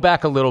 If you go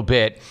back a little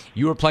bit,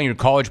 you were playing your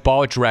college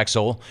ball at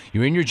Drexel.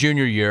 You're in your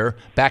junior year.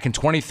 Back in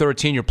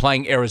 2013, you're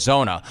playing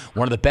Arizona,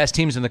 one of the best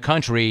teams in the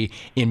country,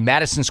 in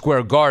Madison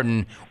Square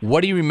Garden.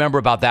 What do you remember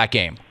about that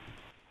game?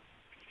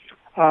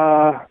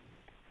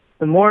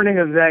 The morning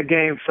of that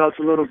game felt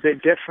a little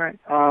bit different.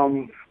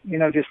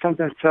 Just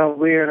something felt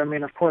weird. I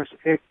mean, of course,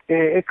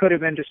 it could have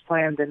been just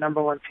playing the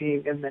number one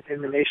team in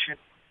the nation.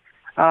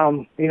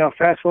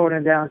 Fast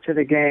forwarding down to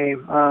the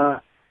game, I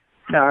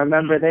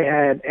remember they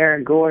had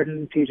Aaron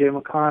Gordon, T.J.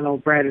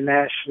 McConnell, Brandon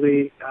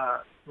Ashley,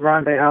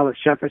 Rondé Hollis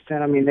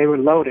Jefferson. I mean, they were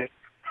loaded.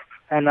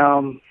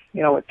 And,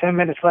 with 10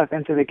 minutes left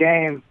into the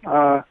game,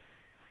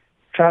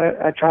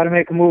 try to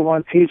make a move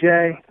on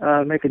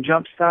TJ, make a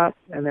jump stop,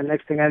 and then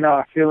next thing I know,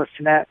 I feel a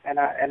snap, and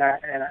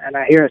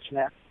I hear a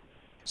snap.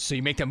 So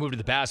you make that move to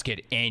the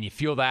basket, and you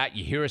feel that,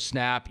 you hear a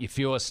snap, you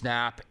feel a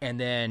snap, and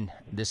then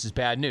this is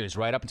bad news,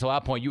 right? Up until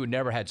that point, you had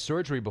never had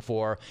surgery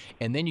before,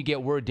 and then you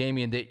get word,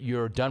 Damion, that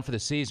you're done for the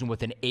season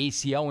with an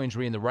ACL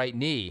injury in the right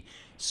knee.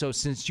 So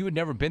since you had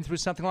never been through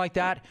something like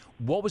that,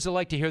 what was it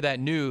like to hear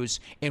that news,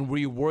 and were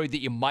you worried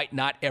that you might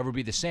not ever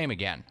be the same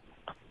again?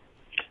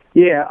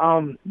 Yeah,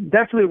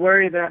 definitely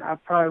worried that I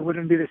probably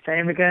wouldn't be the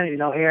same again.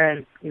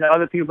 Hearing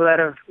other people that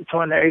have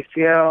torn their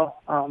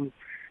ACL,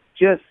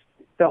 just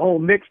the whole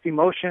mixed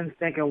emotions,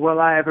 thinking, will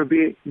I ever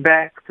be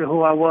back to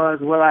who I was?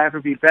 Will I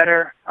ever be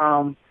better?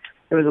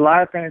 There was a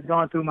lot of things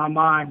going through my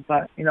mind,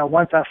 but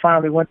once I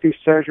finally went through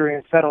surgery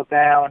and settled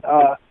down,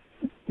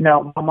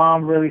 my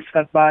mom really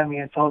stuck by me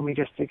and told me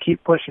just to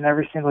keep pushing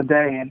every single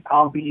day, and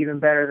I'll be even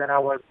better than I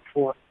was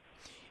before.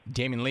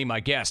 Damion Lee, my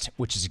guest,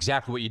 which is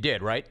exactly what you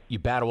did, right? You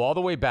battle all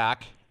the way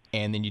back,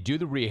 and then you do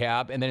the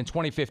rehab, and then in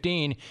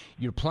 2015,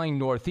 you're playing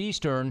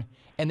Northeastern,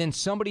 and then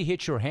somebody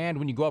hits your hand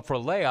when you go up for a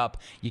layup.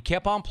 You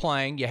kept on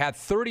playing. You had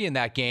 30 in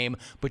that game,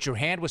 but your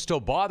hand was still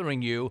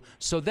bothering you.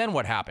 So then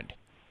what happened?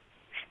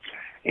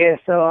 Yeah,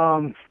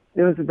 so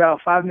it was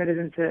about 5 minutes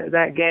into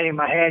that game.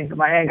 My hand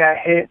got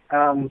hit.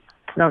 I'm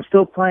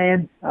still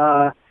playing.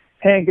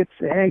 Hand gets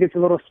a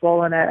little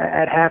swollen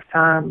at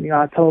halftime.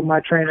 I told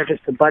my trainer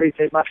just to buddy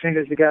tape my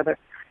fingers together,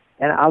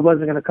 and I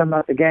wasn't going to come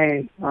out the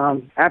game.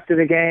 After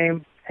the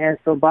game, hand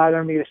still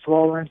bothering me, it's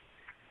swollen.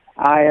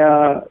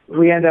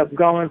 We ended up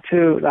going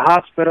to the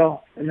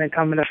hospital, and then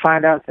coming to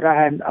find out that I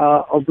had an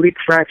oblique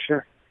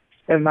fracture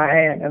in my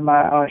hand, in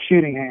my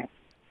shooting hand.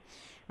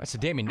 Right, so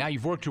Damion, now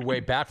you've worked your way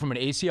back from an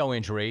ACL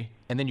injury,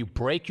 and then you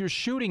break your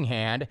shooting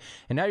hand,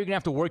 and now you're going to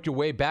have to work your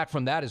way back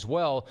from that as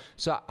well.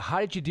 So how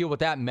did you deal with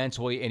that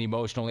mentally and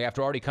emotionally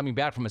after already coming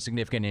back from a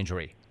significant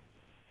injury?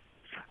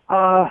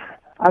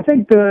 I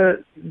think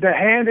the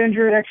hand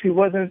injury actually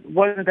wasn't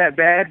that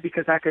bad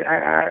because I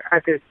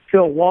could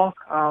still walk.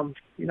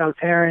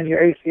 Tearing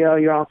your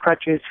ACL, you're on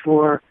crutches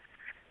for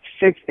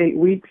 6-8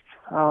 weeks.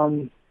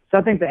 So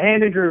I think the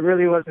hand injury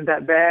really wasn't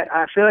that bad.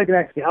 I feel like it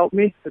actually helped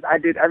me because I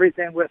did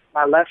everything with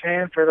my left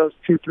hand for those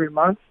 2-3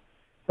 months.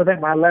 So I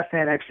think my left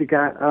hand actually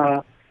got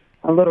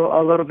a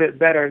little bit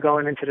better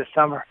going into the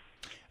summer.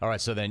 All right,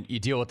 so then you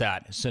deal with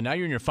that. So now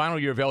you're in your final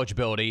year of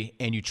eligibility,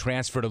 and you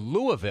transfer to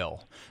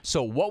Louisville.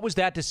 So what was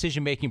that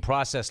decision-making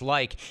process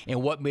like,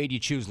 and what made you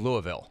choose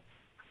Louisville?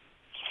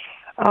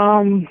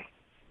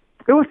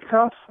 It was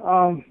tough.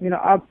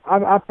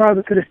 I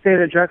probably could have stayed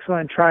at Drexel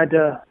and tried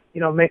to,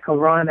 make a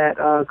run at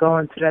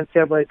going to the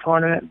NCAA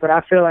tournament, but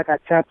I feel like I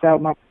tapped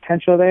out my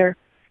potential there.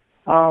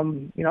 All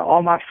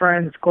my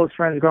friends, close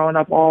friends growing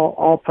up,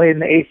 all played in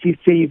the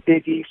ACC,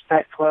 Big East,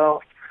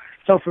 Pac-12.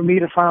 So for me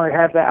to finally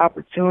have that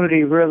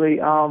opportunity, really,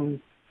 I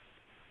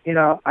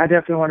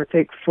definitely want to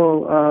take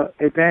full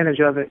advantage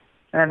of it.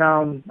 And,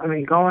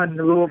 going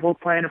to Louisville,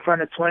 playing in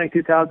front of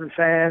 22,000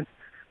 fans,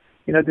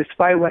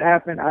 despite what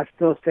happened, I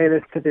still say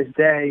this to this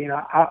day.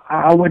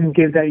 I wouldn't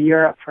give that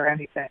year up for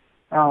anything.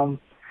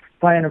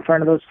 Playing in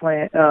front of those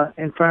fans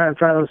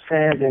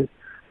and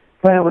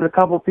playing with a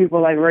couple of people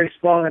like Ray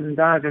Spalding and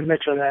Donovan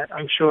Mitchell that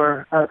I'm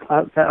sure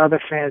that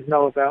other fans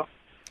know about.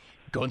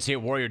 Golden State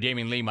Warrior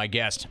Damion Lee, my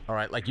guest. All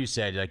right, like you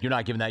said, you're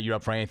not giving that year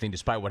up for anything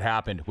despite what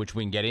happened, which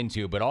we can get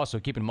into. But also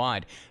keep in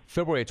mind,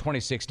 February of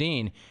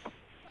 2016,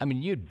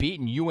 you'd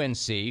beaten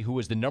UNC, who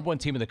was the number one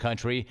team in the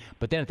country.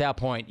 But then at that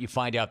point, you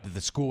find out that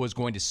the school was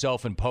going to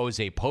self-impose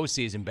a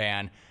postseason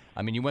ban.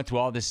 You went through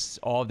all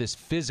this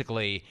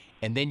physically,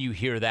 and then you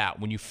hear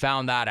that. When you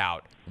found that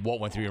out, what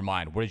went through your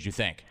mind? What did you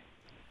think?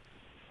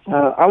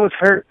 I was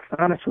hurt,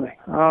 honestly.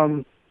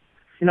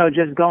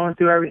 Just going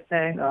through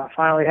everything,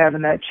 finally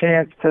having that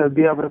chance to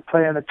be able to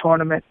play in the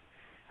tournament.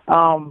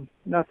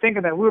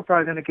 Thinking that we were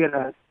probably going to get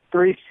a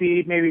 3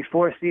 seed, maybe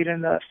 4 seed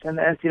in the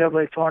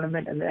NCAA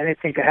tournament, and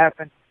anything could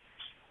happen.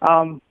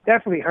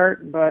 Definitely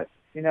hurt, but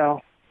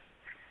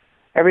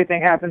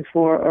everything happens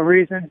for a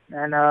reason,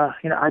 and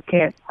I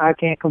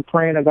can't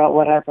complain about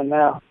what happened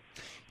now.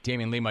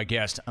 Damion Lee, my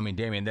guest.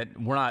 Damion, that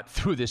we're not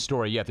through this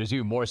story yet. There's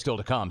even more still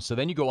to come. So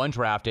then you go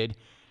undrafted.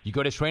 You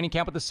go to training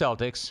camp with the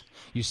Celtics.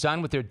 You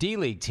sign with their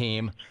D-League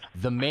team,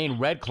 the Maine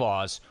Red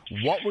Claws.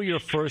 What were your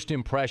first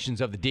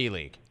impressions of the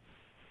D-League?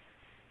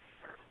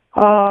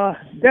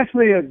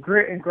 Definitely a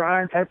grit and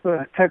grind type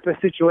of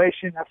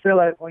situation. I feel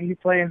like when you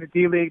play in the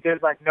D-League,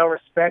 there's like no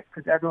respect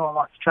because everyone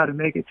wants to try to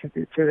make it to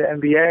the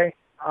NBA.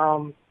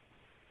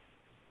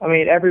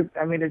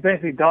 It's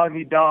basically dog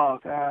eat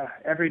dog.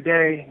 Every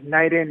day,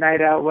 night in,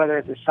 night out, whether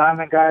it's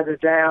assignment guys are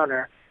down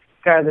or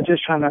guys are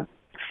just trying to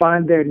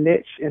find their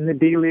niche in the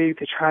D-League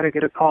to try to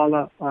get a call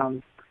up.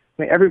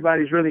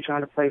 Everybody's really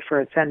trying to play for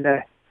a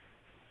 10-day.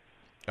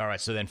 All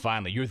right, so then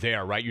finally, you're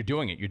there, right? You're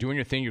doing it. You're doing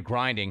your thing. You're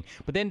grinding.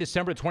 But then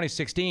December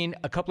 2016,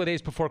 a couple of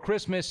days before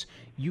Christmas,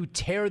 you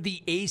tear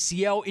the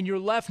ACL in your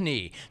left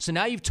knee. So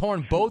now you've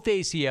torn both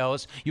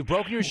ACLs. You've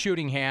broken your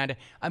shooting hand.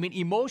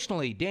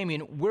 Emotionally,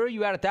 Damion, where are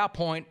you at that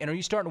point? And are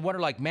you starting to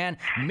wonder, man,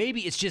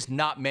 maybe it's just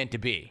not meant to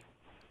be?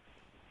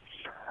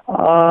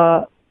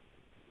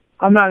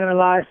 I'm not gonna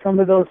lie. Some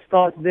of those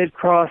thoughts did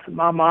cross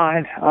my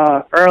mind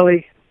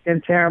early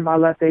in tearing my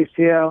left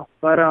ACL,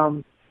 but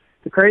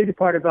the crazy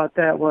part about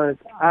that was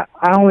I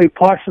only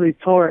partially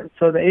tore it,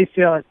 so the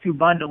ACL has two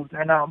bundles,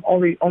 and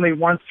only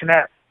one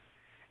snap.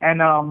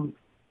 And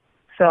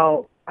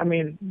so I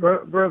mean,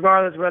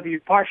 regardless whether you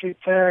partially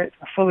tear it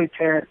or fully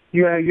tear it,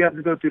 you have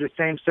to go through the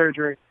same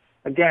surgery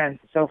again.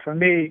 So for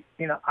me,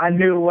 I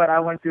knew what I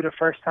went through the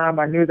first time.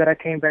 I knew that I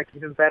came back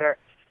even better.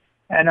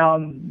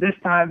 And this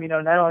time,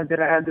 not only did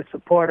I have the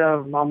support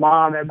of my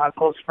mom and my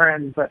close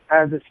friends, but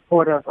I had the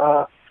support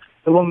of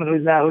the woman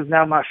who's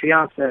now my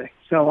fiance.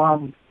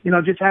 So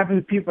just having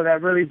the people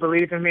that really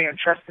believed in me and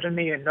trusted in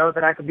me and know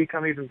that I could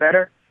become even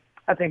better,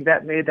 I think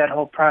that made that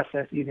whole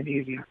process even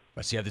easier.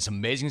 So you have this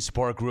amazing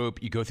support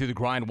group. You go through the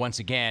grind once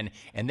again,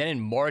 and then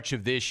in March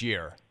of this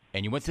year,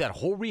 and you went through that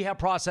whole rehab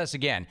process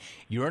again.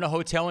 You're in a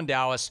hotel in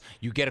Dallas.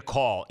 You get a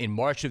call in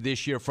March of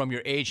this year from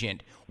your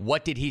agent.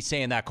 What did he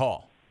say in that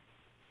call?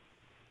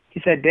 He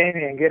said,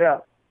 "Damion, get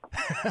up."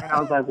 And I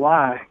was like,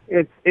 "Why?"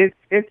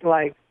 It's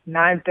like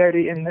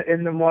 9:30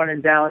 in the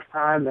morning Dallas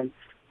time, and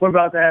we're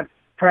about to have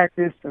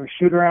practice or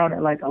shoot around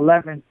at like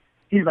 11.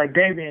 He's like,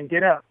 "Damion,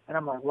 get up." And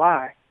I'm like,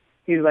 "Why?"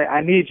 He's like, I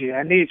need you.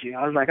 I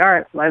was like, all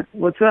right, like,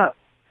 what's up?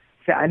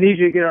 He said, "I need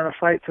you to get on a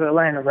flight to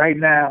Atlanta right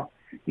now.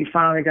 You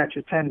finally got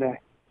your 10-day.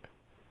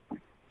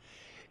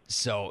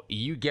 So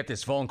you get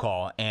this phone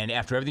call, and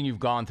after everything you've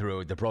gone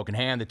through, the broken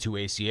hand, the 2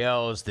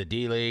 ACLs, the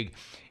D-League,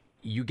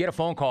 you get a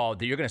phone call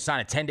that you're going to sign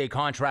a 10-day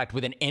contract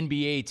with an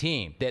NBA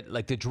team, that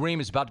like the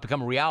dream is about to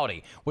become a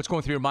reality. What's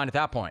going through your mind at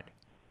that point?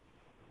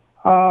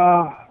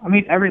 I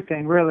mean,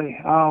 everything, really.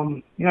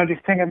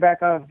 Just thinking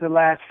back of the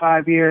last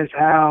 5 years,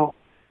 how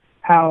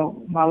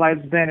my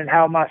life's been and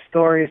how my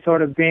story is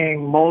sort of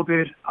being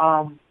molded.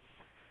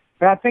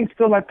 But I think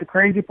still, like, the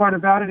crazy part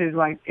about it is,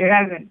 like, it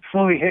hasn't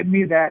fully hit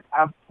me that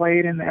I've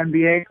played in the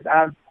NBA,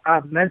 because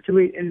I've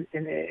mentally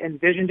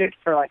envisioned it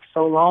for, like,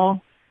 so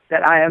long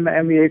that I am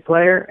an NBA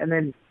player, and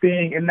then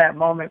being in that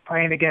moment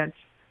playing against,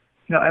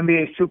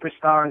 NBA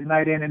superstars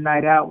night in and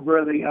night out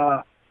really,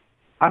 I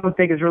don't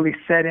think it's really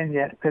set in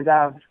yet, because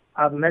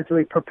I've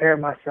mentally prepared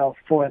myself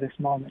for this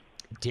moment.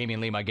 Damion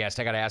Lee, my guest,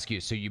 I got to ask you,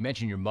 so you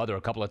mentioned your mother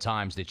a couple of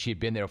times, that she had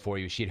been there for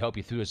you. She had helped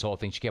you through this whole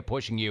thing. She kept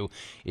pushing you.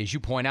 As you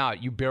point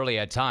out, you barely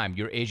had time.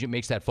 Your agent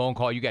makes that phone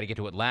call. You got to get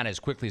to Atlanta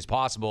as quickly as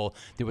possible.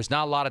 There was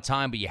not a lot of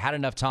time, but you had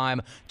enough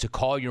time to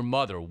call your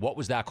mother. What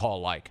was that call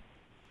like?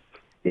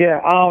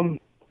 Yeah,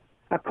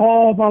 I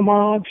called my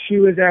mom. She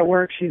was at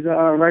work. She's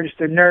a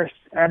registered nurse.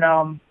 And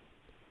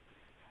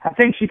I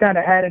think she kind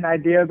of had an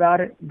idea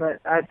about it, but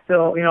I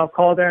still,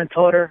 called her and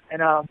told her.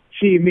 And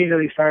she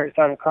immediately started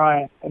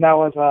crying. And that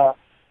was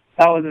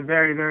a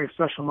very, very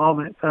special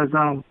moment, because,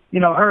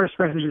 her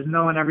especially just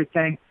knowing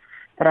everything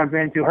that I've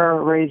been through,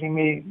 her raising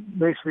me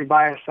basically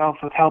by herself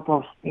with help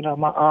of,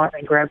 my aunt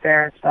and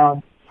grandparents.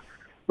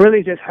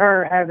 Really just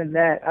her having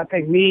that. I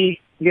think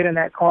me getting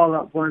that call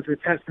up was a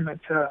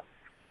testament to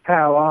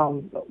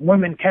how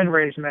women can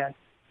raise men.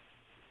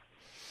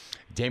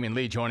 Damion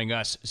Lee joining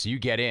us. So you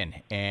get in,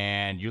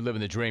 and you're living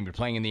the dream. You're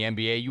playing in the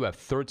NBA. You have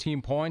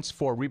 13 points,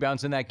 4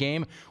 rebounds in that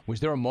game. Was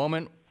there a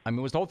moment,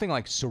 was the whole thing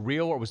like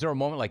surreal, or was there a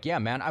moment like, yeah,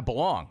 man, I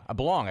belong,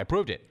 I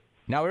proved it.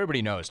 Now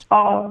everybody knows.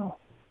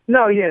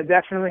 No, yeah,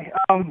 definitely.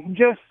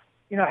 Just,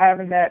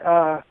 having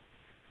that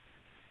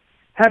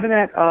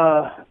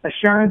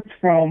assurance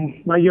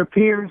from like your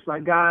peers,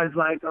 like guys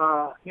like,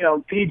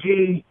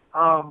 PG,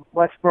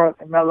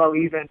 Westbrook and Melo,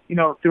 even,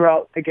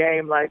 throughout the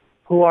game, like,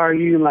 who are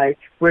you? Like,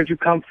 where'd you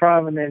come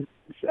from? And then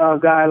a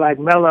guy like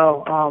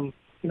Melo,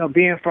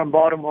 being from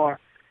Baltimore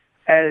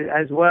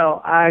as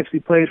well. I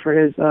actually played for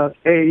his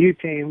AAU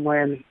team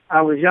when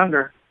I was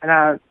younger, and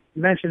I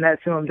mentioned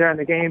that to him during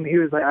the game. He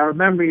was like, "I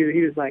remember you."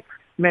 He was like,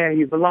 "Man,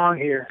 you belong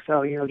here.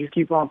 So, just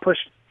keep on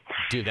pushing."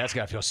 Dude, that's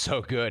got to feel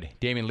so good.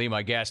 Damion Lee,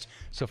 my guest.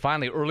 So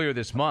finally, earlier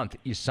this month,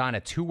 you signed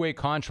a 2-way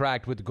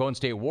contract with the Golden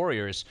State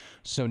Warriors.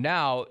 So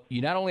now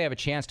you not only have a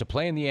chance to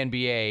play in the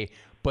NBA,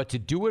 but to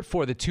do it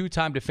for the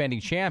 2-time defending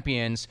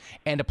champions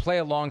and to play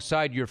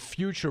alongside your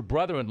future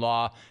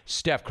brother-in-law,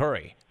 Steph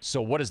Curry.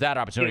 So what does that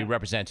opportunity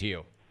represent to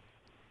you?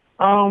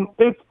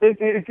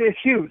 It's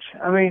huge.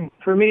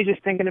 For me,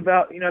 just thinking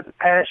about, the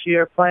past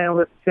year playing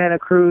with Santa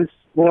Cruz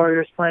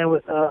Warriors, playing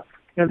with,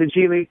 the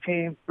G League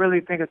team,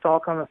 really think it's all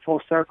coming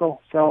full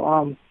circle. So,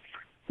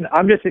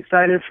 I'm just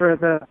excited for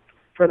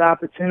the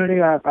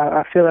opportunity.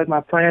 I feel like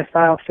my playing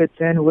style fits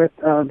in with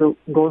the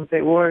Golden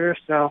State Warriors.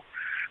 So,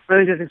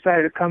 really just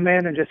excited to come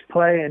in and just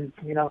play and,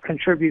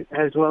 contribute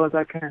as well as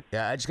I can.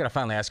 Yeah, I just got to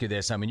finally ask you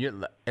this.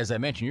 As I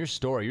mentioned, your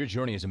story, your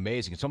journey is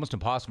amazing. It's almost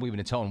impossible even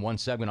to tell in one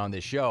segment on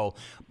this show,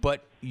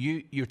 but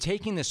you're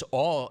taking this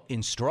all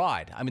in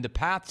stride. The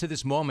path to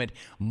this moment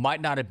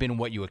might not have been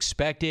what you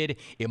expected.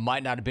 It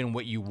might not have been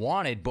what you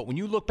wanted, but when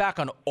you look back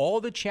on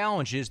all the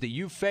challenges that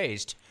you've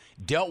faced,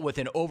 dealt with,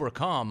 and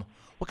overcome,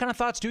 what kind of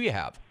thoughts do you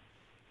have?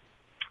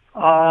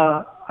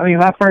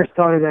 My first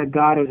thought is that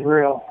God is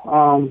real.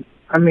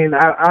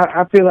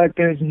 I feel like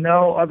there's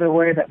no other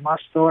way that my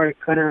story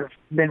could have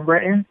been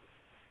written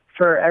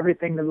for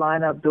everything to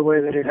line up the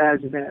way that it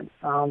has been.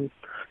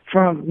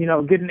 From,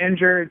 getting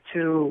injured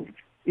to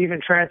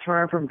even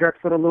transferring from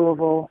Drexel to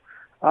Louisville,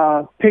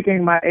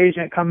 picking my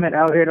agent, coming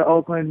out here to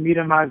Oakland,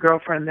 meeting my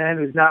girlfriend then,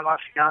 who's not my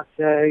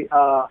fiance,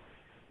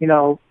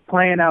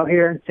 playing out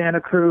here in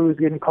Santa Cruz,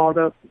 getting called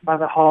up by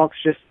the Hawks.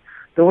 Just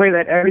the way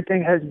that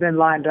everything has been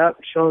lined up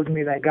shows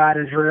me that God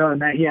is real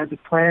and that he has a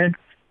plan,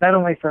 not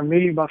only for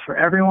me, but for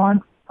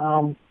everyone.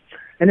 And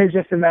it's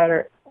just a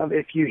matter of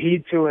if you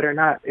heed to it or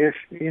not. If,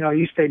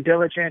 you stay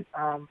diligent,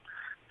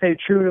 stay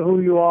true to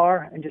who you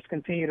are, and just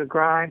continue to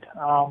grind.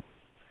 I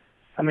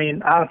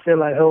feel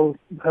like he'll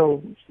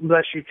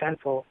bless you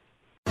tenfold.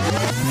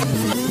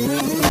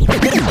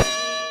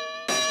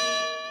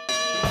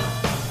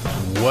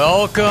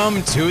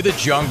 Welcome to the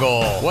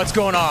jungle. What's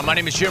going on? My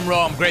name is Jim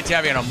Rome. Great to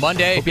have you on a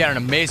Monday. Hope you had an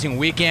amazing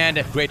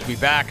weekend. Great to be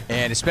back,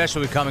 and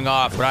especially coming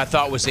off what I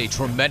thought was a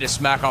tremendous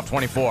Smack Off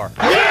 24.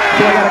 So I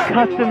got a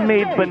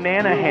custom-made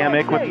banana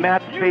hammock with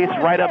Matt's face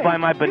right up by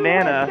my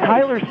banana,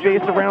 Tyler's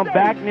face around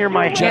back near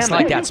my hammock. Just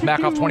like that,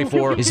 Smack Off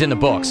 24 is in the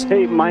books.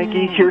 Hey,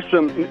 Mikey, here's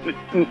some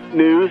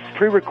news.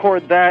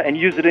 Pre-record that and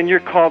use it in your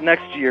call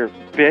next year,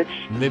 bitch.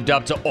 Lived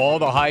up to all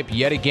the hype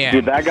yet again.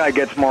 Dude, that guy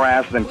gets more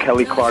ass than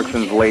Kelly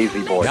Clarkson's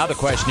Lazy Boy. Now the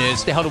question is,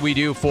 what the hell do we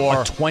do for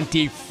our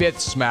 25th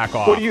Smack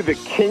Off? What are you, the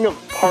king of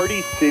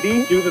Party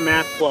City? Do the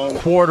math, clone.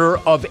 Quarter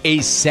of a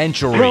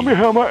century. Tell me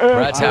how my ass.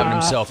 Brad's having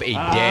himself a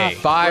day.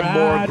 $5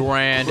 more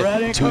grand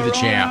to the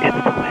champ. It's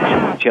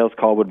delicious. Jail's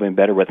call would have been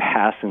better with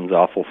Hassan's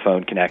awful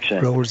phone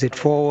connection. Rolls it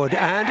forward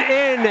and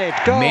in it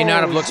goes. May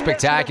not have looked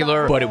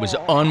spectacular, but it was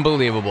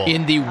unbelievable.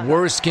 In the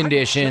worst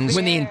conditions,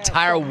 when the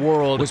entire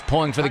world was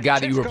pulling for the guy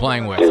that you were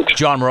playing with,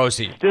 John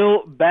Morosi.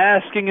 Still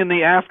basking in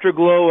the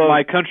afterglow of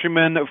my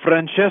countryman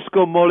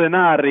Francesco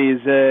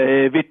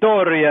Molinari's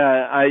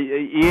Vittoria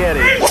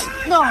ieri.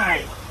 No!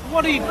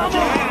 What are you doing?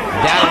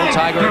 That old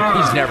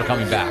Tiger, he's never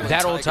coming back.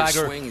 That old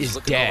Tiger is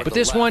dead. But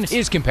this one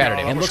is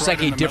competitive and looks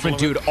like a different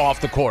dude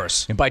off the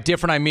course. And by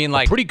different, I mean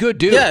like pretty good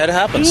dude. Yeah, it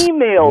happens.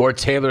 Email. Or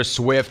Taylor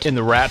Swift in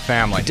the Rat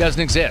family. It doesn't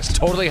exist.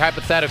 Totally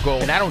hypothetical.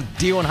 And I don't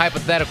deal in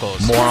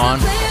hypotheticals. Moron.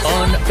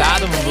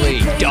 Unfathomably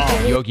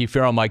dumb. Yogi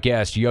Ferrell, my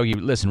guest. Yogi,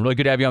 listen, really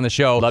good to have you on the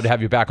show. Love to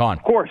have you back on.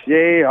 Of course,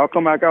 yeah, I'll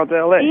come back out to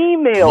L.A.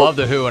 Email. Love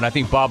The Who, and I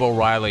think Bob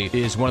O'Reilly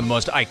is one of the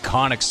most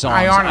iconic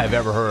songs I've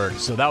ever heard.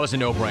 So that was a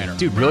no-brainer.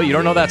 Dude, really? You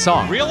don't know that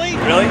song? Really?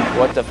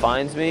 What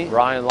defines me?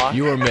 Ryan Locke.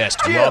 You were missed.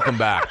 Welcome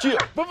back.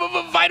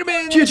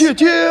 Vitamins.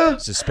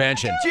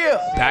 Suspension.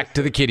 Back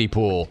to the kiddie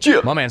pool.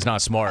 My man's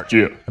not smart.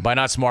 And by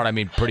not smart, I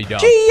mean pretty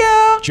dumb.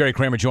 Jerry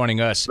Kramer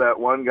joining us. That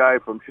one guy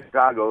from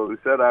Chicago who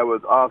said I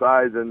was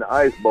offsides in the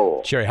ice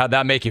bowl. Jerry, how'd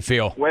that make you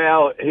feel?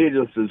 Well, he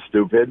just is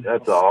stupid,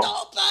 that's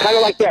all. Kind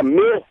of like that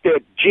myth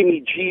that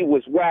Jimmy G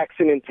was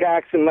waxing and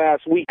taxing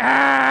last week.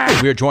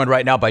 We are joined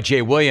right now by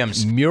Jay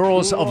Williams.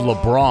 Murals of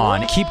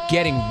LeBron keep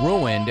getting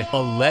ruined,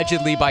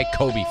 allegedly by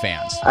Kobe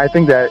fans. I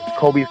think that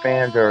Kobe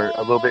fans are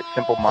a little bit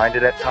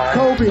simple-minded at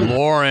times.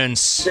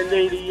 Lawrence.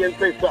 Canadian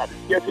face-up.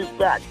 Guess who's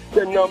back?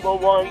 The number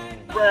one.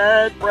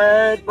 Brad.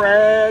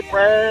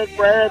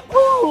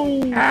 Woo!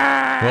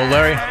 Well,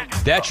 Larry,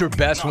 that's your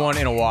best one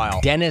in a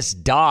while. Dennis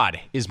Dodd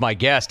is my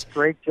guest.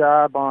 Great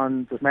job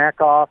on the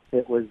Smack Off.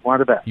 It was one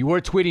of the best. You were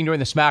tweeting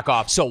during the Smack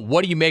Off. So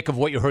what do you make of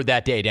what you heard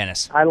that day,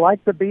 Dennis? I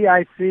like the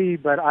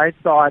BIC, but I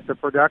thought the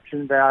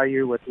production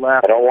value was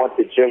left. I don't want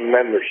the gym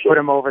membership. Put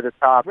him over the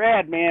top.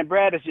 Brad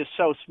is just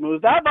so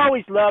smooth. I've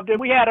always loved him.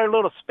 We had our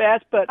little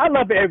spats, but I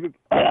love every.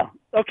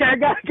 Okay, I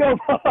gotta go.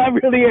 I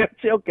really am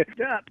choking.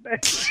 God, man.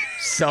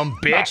 Some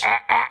bitch.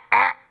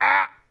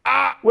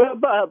 Well,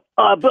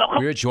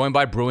 We are joined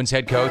by Bruins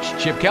head coach,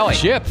 Chip Kelly.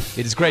 Chip,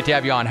 it is great to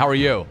have you on. How are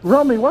you?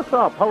 Rummy, what's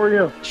up? How are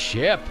you?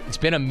 Chip, it's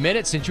been a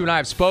minute since you and I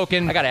have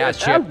spoken. I got to ask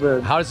Chip,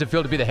 how does it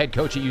feel to be the head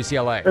coach at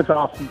UCLA? It's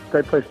awesome.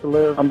 Great place to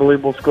live.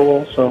 Unbelievable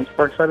school, so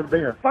we're excited to be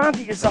here.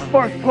 Fonzie is the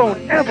first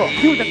clone ever.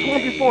 He was a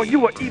clone before you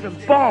were even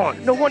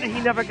born. No wonder he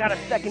never got a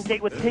second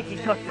date with Pinky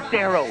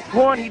Tostadero.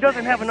 One, he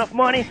doesn't have enough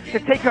money to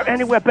take her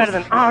anywhere better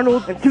than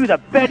Arnold. And two, the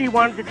bed he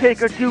wanted to take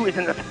her to is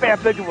in the spare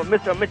bedroom of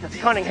Mr. and Mrs.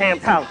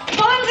 Cunningham's house.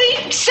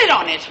 Fonzie, sit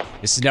on it.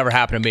 This has never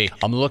happened to me.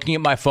 I'm looking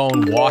at my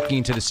phone, walking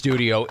into the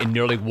studio, and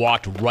nearly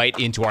walked right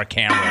into our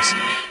cameras.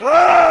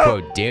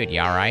 Quote, dude,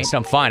 you all right?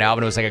 I'm fine,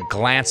 Alvin. It was like a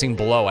glancing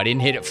blow. I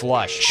didn't hit it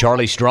flush.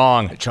 Charlie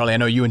Strong. Charlie, I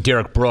know you and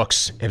Derek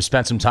Brooks have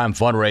spent some time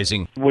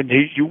fundraising. When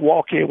you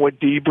walk in with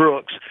D.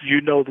 Brooks, you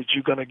know that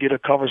you're going to get a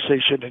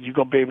conversation and you're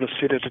going to be able to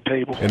sit at the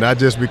table. And I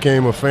just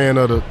became a fan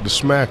of the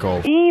Smack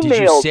Off. Did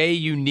you say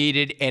you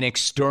needed an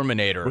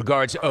exterminator?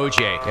 Regards,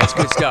 OJ. That's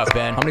good stuff,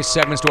 Ben. How many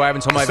segments do I have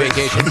until my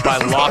vacation? By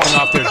locking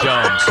off their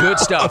domes. Good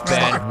stuff,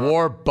 Ben.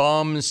 War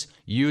bums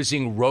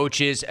using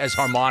roaches as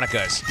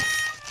harmonicas.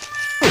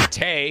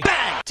 Tay,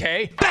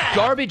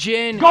 garbage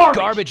in,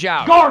 garbage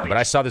out. But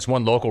I saw this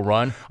one local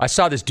run. I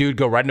saw this dude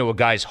go right into a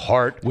guy's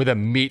heart with a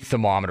meat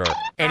thermometer.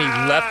 And he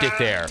left it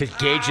there to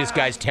gauge this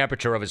guy's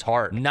temperature of his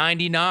heart.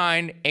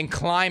 99 and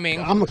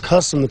climbing. I'm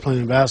accustomed to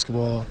playing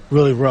basketball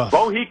really rough.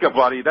 Bohica,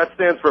 buddy. That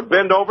stands for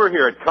bend over.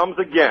 Here it comes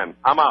again.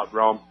 I'm out,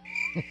 Rome.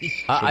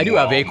 I do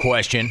have a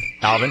question,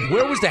 Alvin.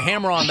 Where was the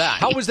hammer on that?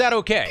 How was that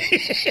okay?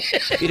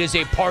 It is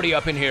a party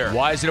up in here.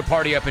 Why is it a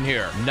party up in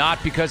here?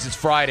 Not because it's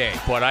Friday,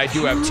 but I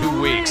do have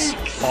 2 weeks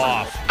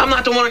off. I'm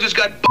not the one who just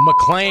got...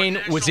 McLean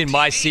was in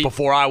my seat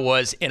before I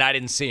was, and I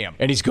didn't see him.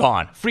 And he's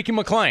gone. Freaking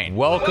McLean.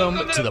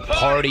 Welcome to the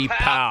party,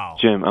 pal.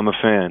 Jim, I'm a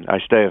fan. I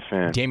stay a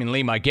fan. Damion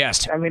Lee, my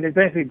guest. I mean, it's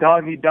basically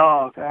dog eat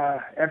dog.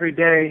 Every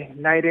day,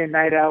 night in,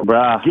 night out.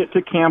 Bruh. Get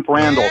to Camp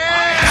Randall.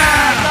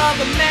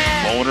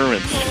 Boner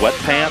and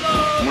sweatpants.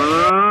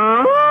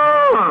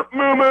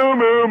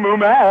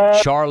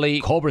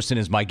 Charlie Culberson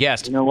is my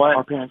guest. You know what?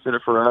 Our parents did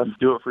it for us.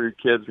 Do it for your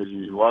kids because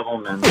you love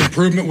them. And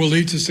improvement will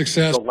lead to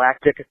success.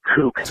 Galactic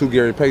kook. Two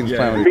Gary Payton's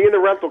family. Be in the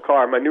rental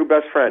car. My new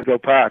best friend. Go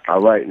Pack.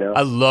 All right now.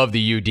 I love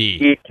the UD.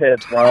 Eat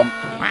kids, Rom.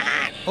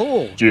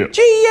 Oh. Yeah.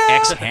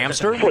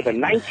 Ex-hamster? For the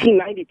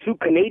 1992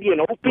 Canadian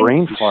Open.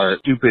 Brain fart.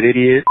 Stupid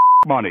idiot.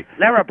 Money.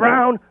 Lara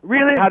Brown,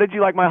 really? How did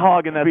you like my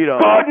hog in that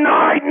beat-up? Good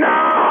night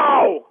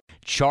now!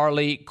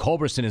 Charlie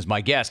Culberson is my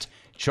guest.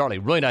 Charlie,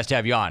 really nice to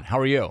have you on. How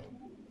are you?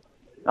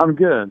 I'm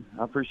good.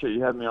 I appreciate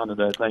you having me on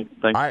today. Thanks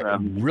for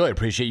having me. Really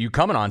appreciate you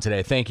coming on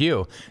today. Thank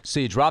you. So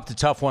you dropped a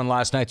tough one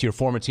last night to your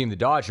former team, the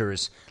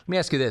Dodgers. Let me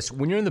ask you this.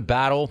 When you're in the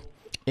battle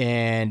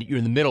and you're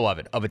in the middle of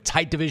it, of a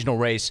tight divisional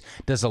race,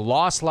 does a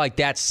loss like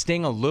that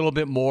sting a little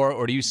bit more,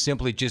 or do you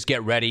simply just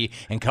get ready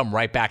and come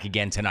right back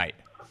again tonight?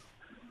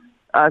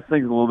 I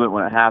think a little bit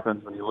when it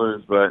happens, when you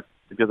lose, but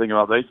the good thing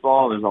about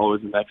baseball, there's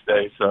always the next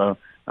day. So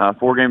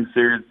 4-game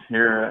series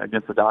here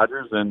against the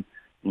Dodgers, and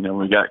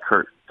we got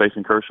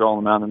facing Kershaw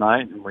on the mound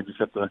tonight, and we just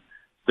have to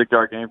stick to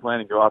our game plan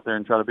and go out there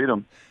and try to beat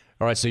them.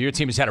 All right, so your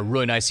team has had a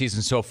really nice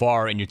season so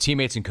far, and your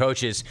teammates and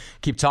coaches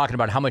keep talking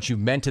about how much you've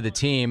meant to the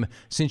team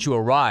since you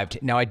arrived.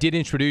 Now, I did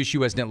introduce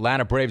you as an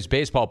Atlanta Braves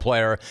baseball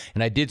player,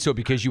 and I did so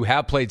because you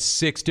have played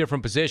 6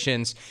 different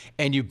positions,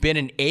 and you've been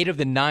in 8 of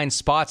the 9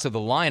 spots of the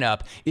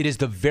lineup. It is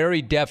the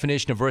very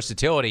definition of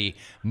versatility.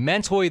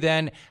 Mentally,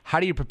 then, how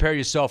do you prepare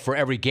yourself for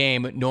every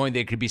game, knowing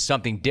there could be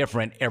something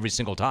different every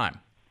single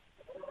time?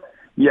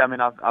 Yeah, I mean,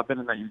 I've been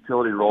in that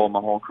utility role my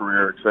whole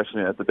career,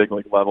 especially at the big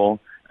league level.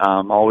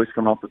 Always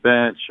coming off the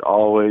bench,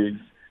 always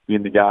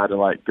being the guy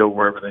to go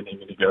wherever they need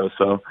me to go.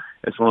 So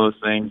it's one of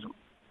those things.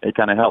 It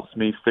kind of helps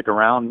me stick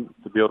around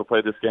to be able to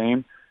play this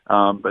game.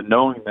 But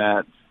knowing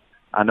that,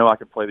 I know I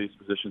can play these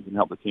positions and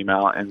help the team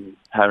out, and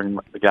having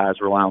the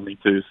guys rely on me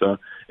too. So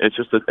it's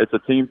just it's a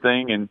team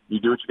thing, and you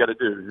do what you got to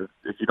do.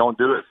 If you don't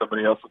do it,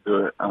 somebody else will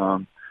do it.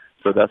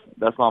 So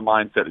that's my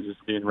mindset, is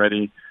just being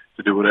ready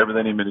to do whatever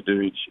they need me to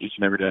do each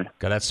and every day.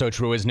 God, that's so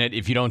true, isn't it?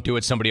 If you don't do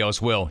it, somebody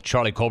else will.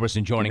 Charlie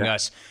Culberson joining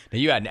us. Now,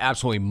 you had an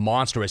absolutely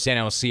monstrous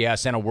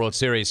NLCS and a World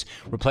Series,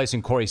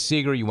 replacing Corey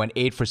Seager. You went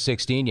 8 for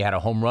 16. You had a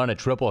home run, a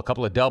triple, a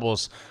couple of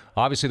doubles.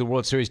 Obviously, the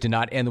World Series did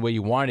not end the way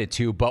you wanted it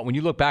to, but when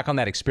you look back on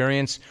that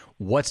experience,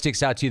 what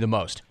sticks out to you the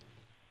most?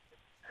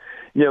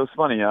 Yeah, it was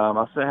funny.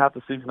 I spent half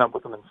the season up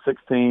with them in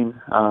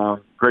 16.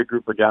 Great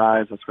group of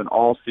guys. I spent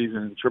all season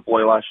in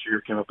AAA last year,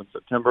 came up in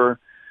September.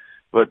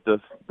 But the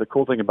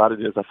cool thing about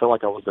it is I feel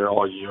like I was there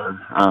all year,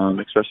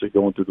 especially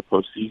going through the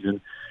postseason.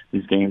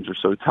 These games are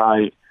so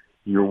tight.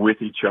 You're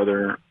with each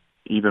other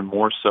even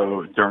more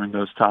so during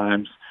those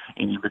times,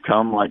 and you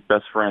become like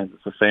best friends.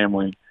 It's a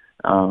family.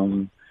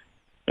 And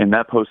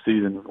that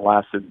postseason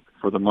lasted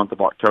for the month of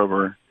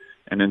October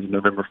and into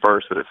November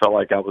 1st, but it felt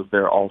like I was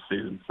there all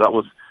season. So that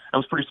was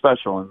pretty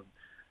special.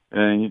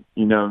 And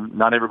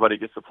not everybody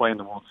gets to play in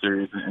the World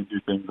Series and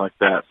do things like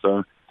that.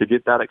 So to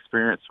get that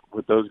experience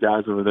with those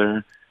guys over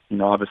there,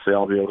 obviously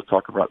I'll be able to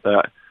talk about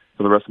that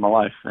for the rest of my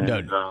life. And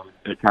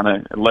it kind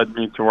of led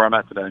me to where I'm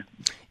at today.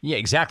 Yeah,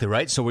 exactly,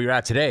 right? So where you're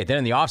at today. Then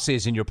in the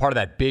offseason, you're part of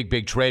that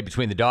big trade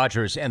between the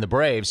Dodgers and the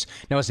Braves.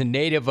 Now, as a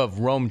native of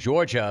Rome,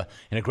 Georgia,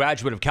 and a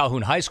graduate of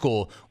Calhoun High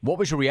School, what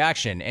was your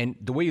reaction? And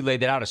the way you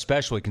laid that out,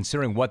 especially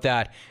considering what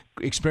that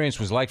experience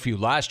was like for you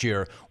last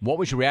year, what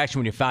was your reaction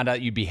when you found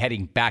out you'd be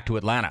heading back to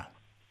Atlanta?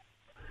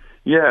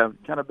 Yeah,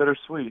 kind of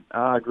bittersweet.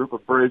 A group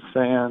of Braves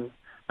fans.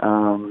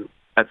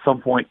 At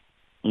some point,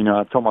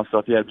 I told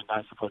myself, it'd be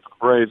nice to play for the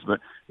Braves,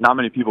 but not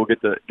many people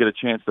get a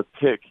chance to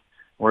pick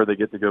where they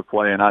get to go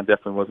play, and I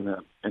definitely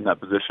wasn't in that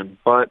position.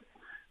 But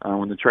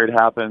when the trade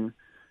happened,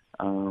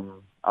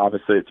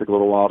 obviously it took a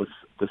little while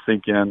to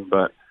sink in,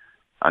 but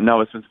I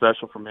know it's been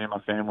special for me and my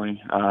family.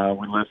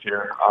 We live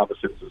here.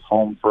 Obviously, this is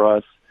home for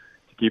us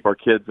to keep our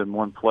kids in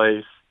one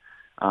place,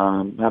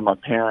 have my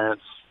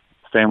parents,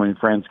 family, and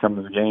friends come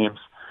to the games.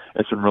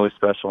 It's been really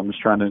special. I'm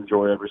just trying to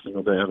enjoy every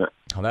single day of it.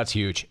 Oh, that's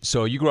huge.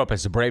 So you grew up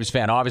as a Braves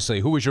fan,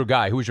 obviously. Who was your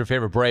guy? Who was your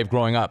favorite Brave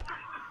growing up?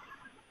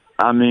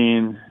 I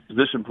mean,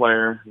 position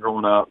player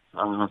growing up,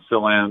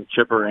 still am.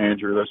 Chipper,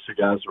 Andrew, those two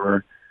guys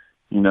were,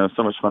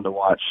 so much fun to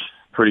watch.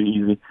 Pretty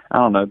easy. I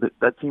don't know.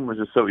 That team was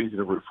just so easy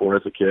to root for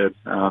as a kid.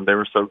 They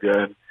were so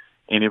good.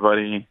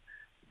 Anybody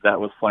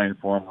that was playing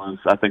for them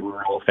I think we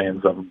were all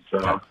fans of them.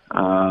 So,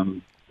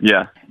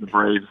 the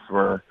Braves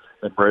were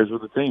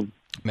the team.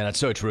 Man, that's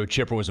so true.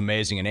 Chipper was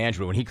amazing, and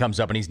Andrew, when he comes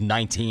up and he's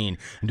 19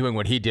 and doing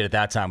what he did at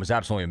that time was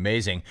absolutely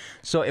amazing.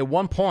 So at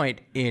one point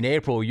in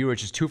April, you were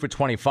just 2 for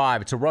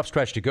 25. It's a rough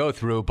stretch to go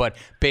through, but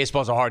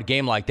baseball's a hard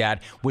game like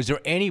that. Was there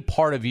any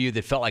part of you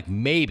that felt like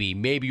maybe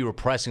you were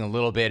pressing a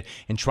little bit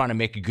and trying to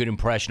make a good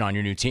impression on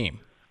your new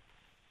team?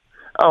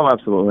 Oh,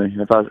 absolutely.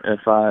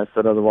 If I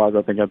said otherwise,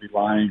 I think I'd be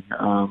lying.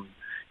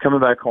 Coming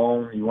back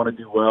home, you want to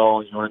do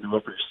well. You want to do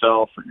well for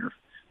yourself, for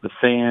the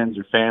fans,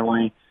 your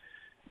family.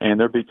 And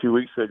there'd be 2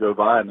 weeks that go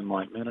by, and I'm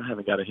like, man, I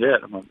haven't got a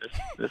hit. I'm like,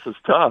 this is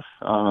tough,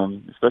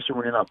 especially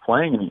when you're not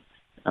playing any.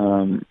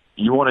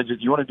 You want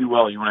to do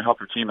well. You want to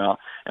help your team out,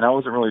 and I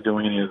wasn't really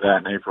doing any of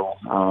that in April.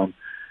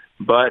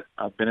 But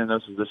I've been in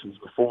those positions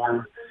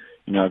before.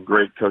 You know,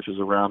 great coaches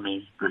around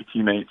me, great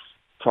teammates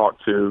to talk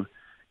to.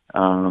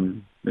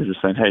 They're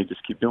just saying, hey,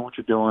 just keep doing what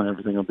you're doing.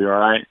 Everything will be all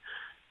right.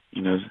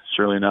 You know,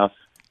 surely enough,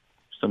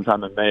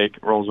 sometime in May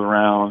rolls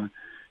around.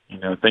 You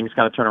know, things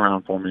kind of turn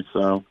around for me.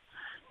 So,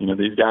 you know,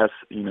 these guys,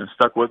 you know,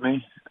 stuck with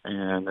me,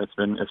 and it's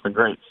been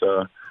great.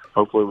 So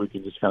hopefully we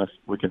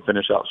can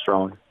finish out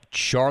strong.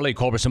 Charlie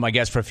Culberson, my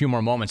guest, for a few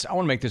more moments. I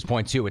want to make this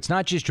point, too. It's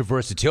not just your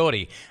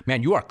versatility.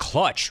 Man, you are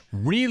clutch,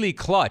 really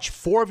clutch.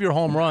 4 of your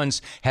home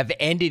runs have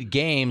ended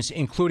games,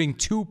 including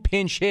 2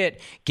 pinch hit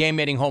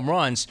game-ending home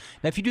runs.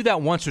 Now, if you do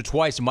that once or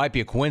twice, it might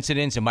be a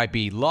coincidence. It might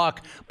be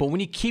luck. But when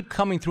you keep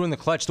coming through in the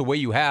clutch the way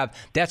you have,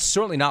 that's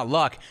certainly not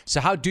luck.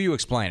 So how do you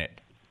explain it?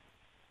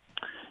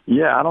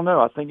 Yeah, I don't know.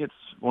 I think it's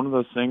one of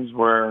those things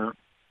where,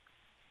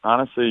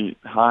 honestly,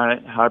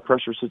 high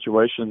pressure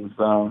situations,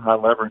 high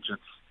leverage,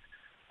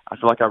 I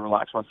feel like I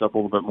relax myself a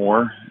little bit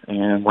more.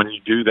 And when you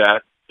do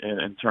that, it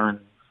in turn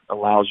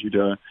allows you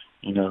to,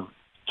 you know,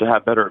 to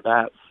have better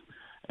at-bats.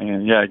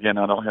 And, yeah, again,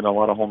 I don't hit a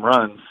lot of home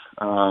runs,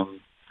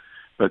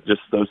 but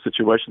just those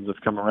situations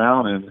have come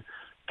around and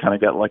kind of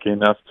got lucky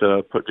enough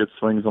to put good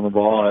swings on the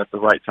ball at the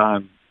right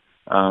time.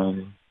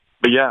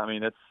 But, yeah, I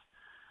mean,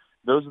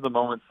 those are the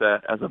moments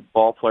that, as a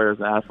ball player, as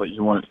an athlete,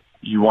 you want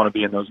to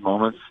be in those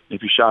moments.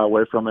 If you shy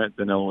away from it,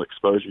 then it'll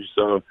expose you.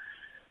 So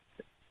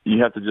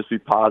you have to just be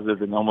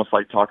positive and almost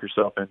like talk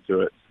yourself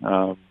into it.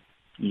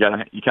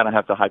 You kind of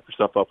have to hype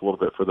yourself up a little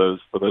bit for those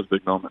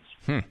big moments.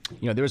 You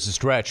know, there was a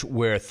stretch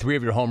where 3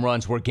 of your home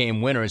runs were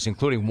game winners,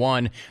 including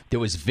one that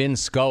was Vin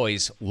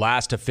Scully's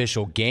last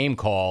official game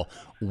call.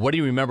 What do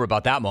you remember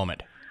about that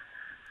moment?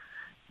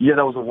 Yeah,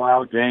 that was a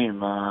wild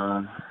game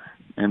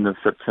in the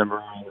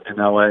September in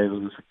LA. It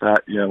was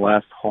that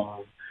last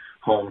home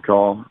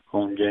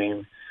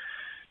game.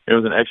 It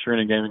was an extra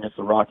inning game against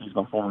the Rockies,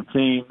 my former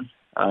team.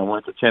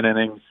 Went to 10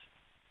 innings.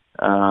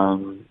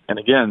 And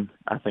again,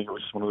 I think it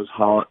was just one of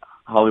those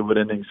Hollywood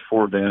endings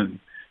for Ben.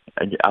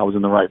 I was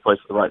in the right place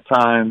at the right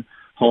time.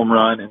 Home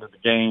run into the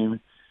game.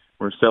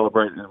 We're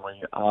celebrating, and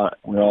we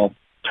all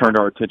turned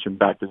our attention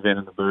back to Ben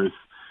in the booth.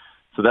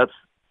 So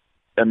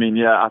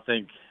I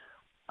think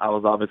I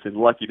was obviously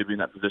lucky to be in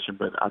that position,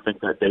 but I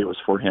think that day was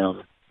for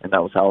him, and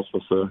that was how it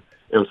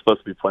was supposed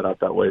to be played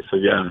out that way. So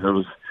yeah,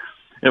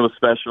 it was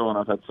special, and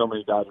I've had so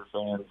many Dodger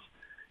fans,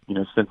 you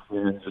know, since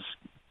then, just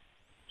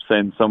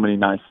saying so many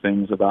nice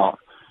things about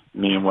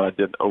me and what I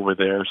did over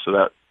there.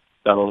 So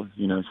that'll,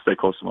 you know, stay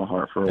close to my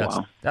heart for a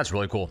while. That's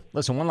really cool.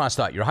 Listen, one last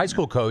thought. Your high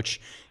school coach,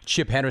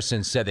 Chip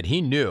Henderson, said that he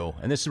knew,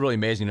 and this is really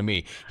amazing to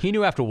me, he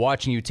knew after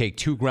watching you take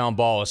 2 ground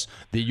balls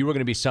that you were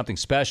going to be something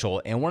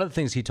special. And one of the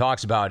things he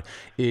talks about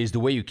is the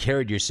way you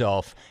carried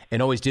yourself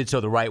and always did so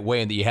the right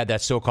way, and that you had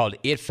that so-called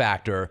it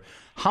factor.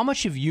 How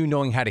much of you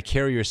knowing how to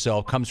carry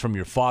yourself comes from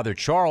your father,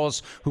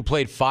 Charles, who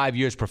played 5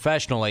 years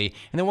professionally,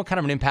 and then what kind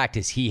of an impact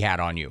has he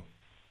had on you?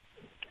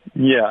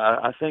 Yeah,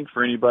 I think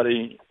for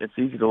anybody, it's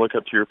easy to look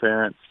up to your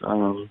parents,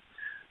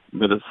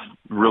 but it's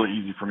really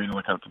easy for me to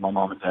look up to my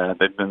mom and dad.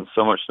 They've been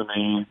so much to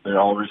me. They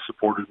always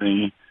supported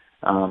me.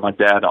 My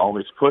dad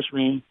always pushed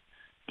me,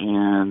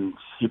 and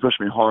he pushed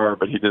me hard,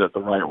 but he did it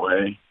the right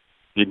way.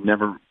 He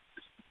never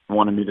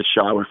wanted me to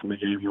shy away from the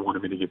game. He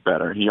wanted me to get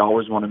better. He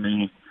always wanted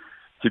me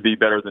to be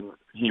better than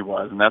he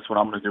was, and that's what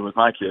I'm going to do with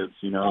my kids.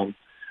 You know,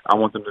 I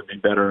want them to be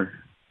better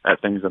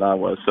at things than I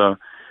was. So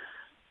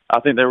I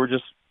think they were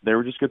just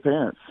good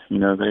parents. You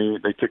know,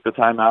 they took the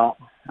time out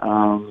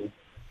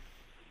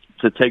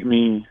to take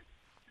me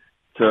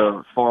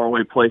to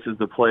faraway places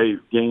to play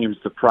games,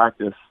 to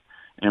practice,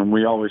 and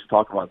we always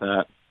talk about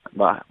that,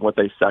 about what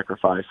they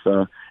sacrificed.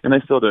 So, and they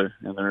still do,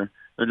 and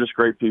they're just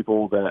great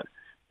people that,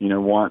 you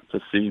know, want to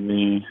see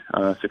me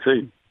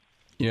succeed.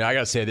 You know, I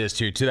got to say this,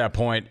 too. To that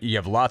point, you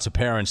have lots of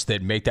parents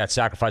that make that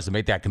sacrifice, that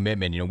make that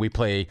commitment. You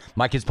know,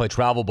 my kids play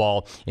travel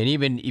ball, and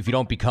even if you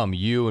don't become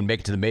you and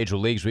make it to the major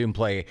leagues, we even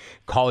play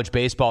college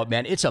baseball,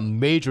 man, it's a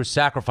major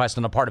sacrifice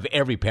on the part of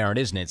every parent,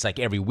 isn't it? It's like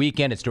every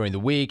weekend, it's during the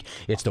week,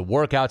 it's the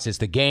workouts, it's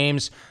the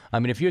games. I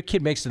mean, if your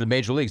kid makes it to the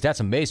major leagues, that's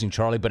amazing,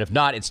 Charlie, but if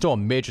not, it's still a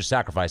major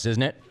sacrifice,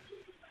 isn't it?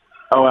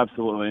 Oh,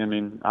 absolutely. I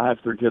mean, I have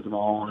 3 kids of my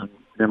own, and me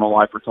and my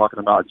wife were talking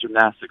about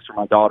gymnastics for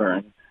my daughter,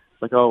 and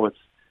it's like, oh, it's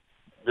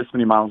this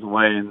many miles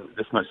away and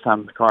this much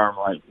time in the car. I'm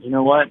like, you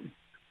know what?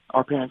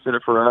 Our parents did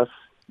it for us.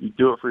 You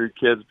do it for your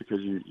kids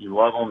because you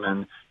love them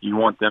and you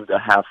want them to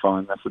have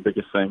fun. That's the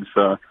biggest thing.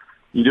 So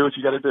you do what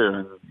you got to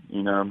do,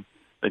 and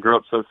they grow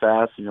up so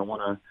fast. You don't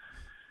want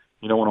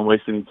to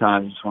waste any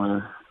time. You just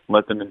want to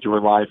let them enjoy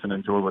life and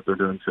enjoy what they're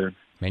doing too.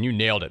 Man, you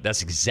nailed it.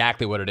 That's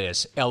exactly what it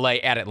is.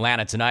 L.A. at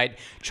Atlanta tonight.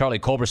 Charlie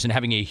Culberson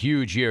having a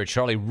huge year.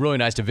 Charlie, really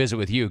nice to visit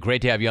with you.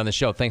 Great to have you on the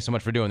show. Thanks so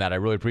much for doing that. I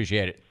really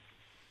appreciate it.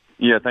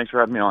 Yeah, thanks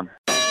for having me on.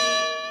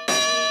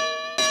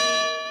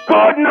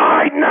 Good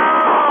night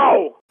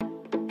now!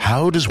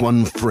 How does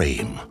one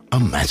frame a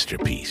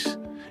masterpiece?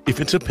 If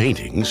it's a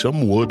painting,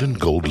 some wood and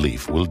gold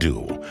leaf will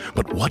do.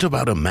 But what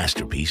about a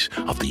masterpiece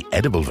of the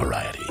edible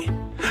variety?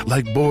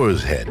 Like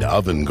Boar's Head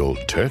Oven Gold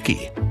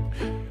Turkey.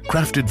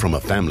 Crafted from a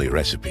family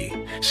recipe,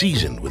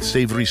 seasoned with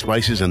savory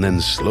spices and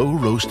then slow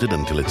roasted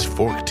until it's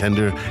fork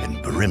tender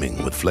and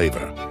brimming with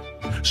flavor.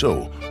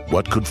 So,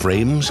 what could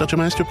frame such a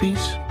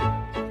masterpiece?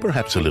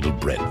 Perhaps a little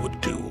bread would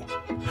do.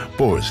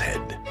 Boar's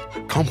Head.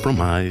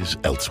 Compromise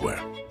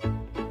elsewhere.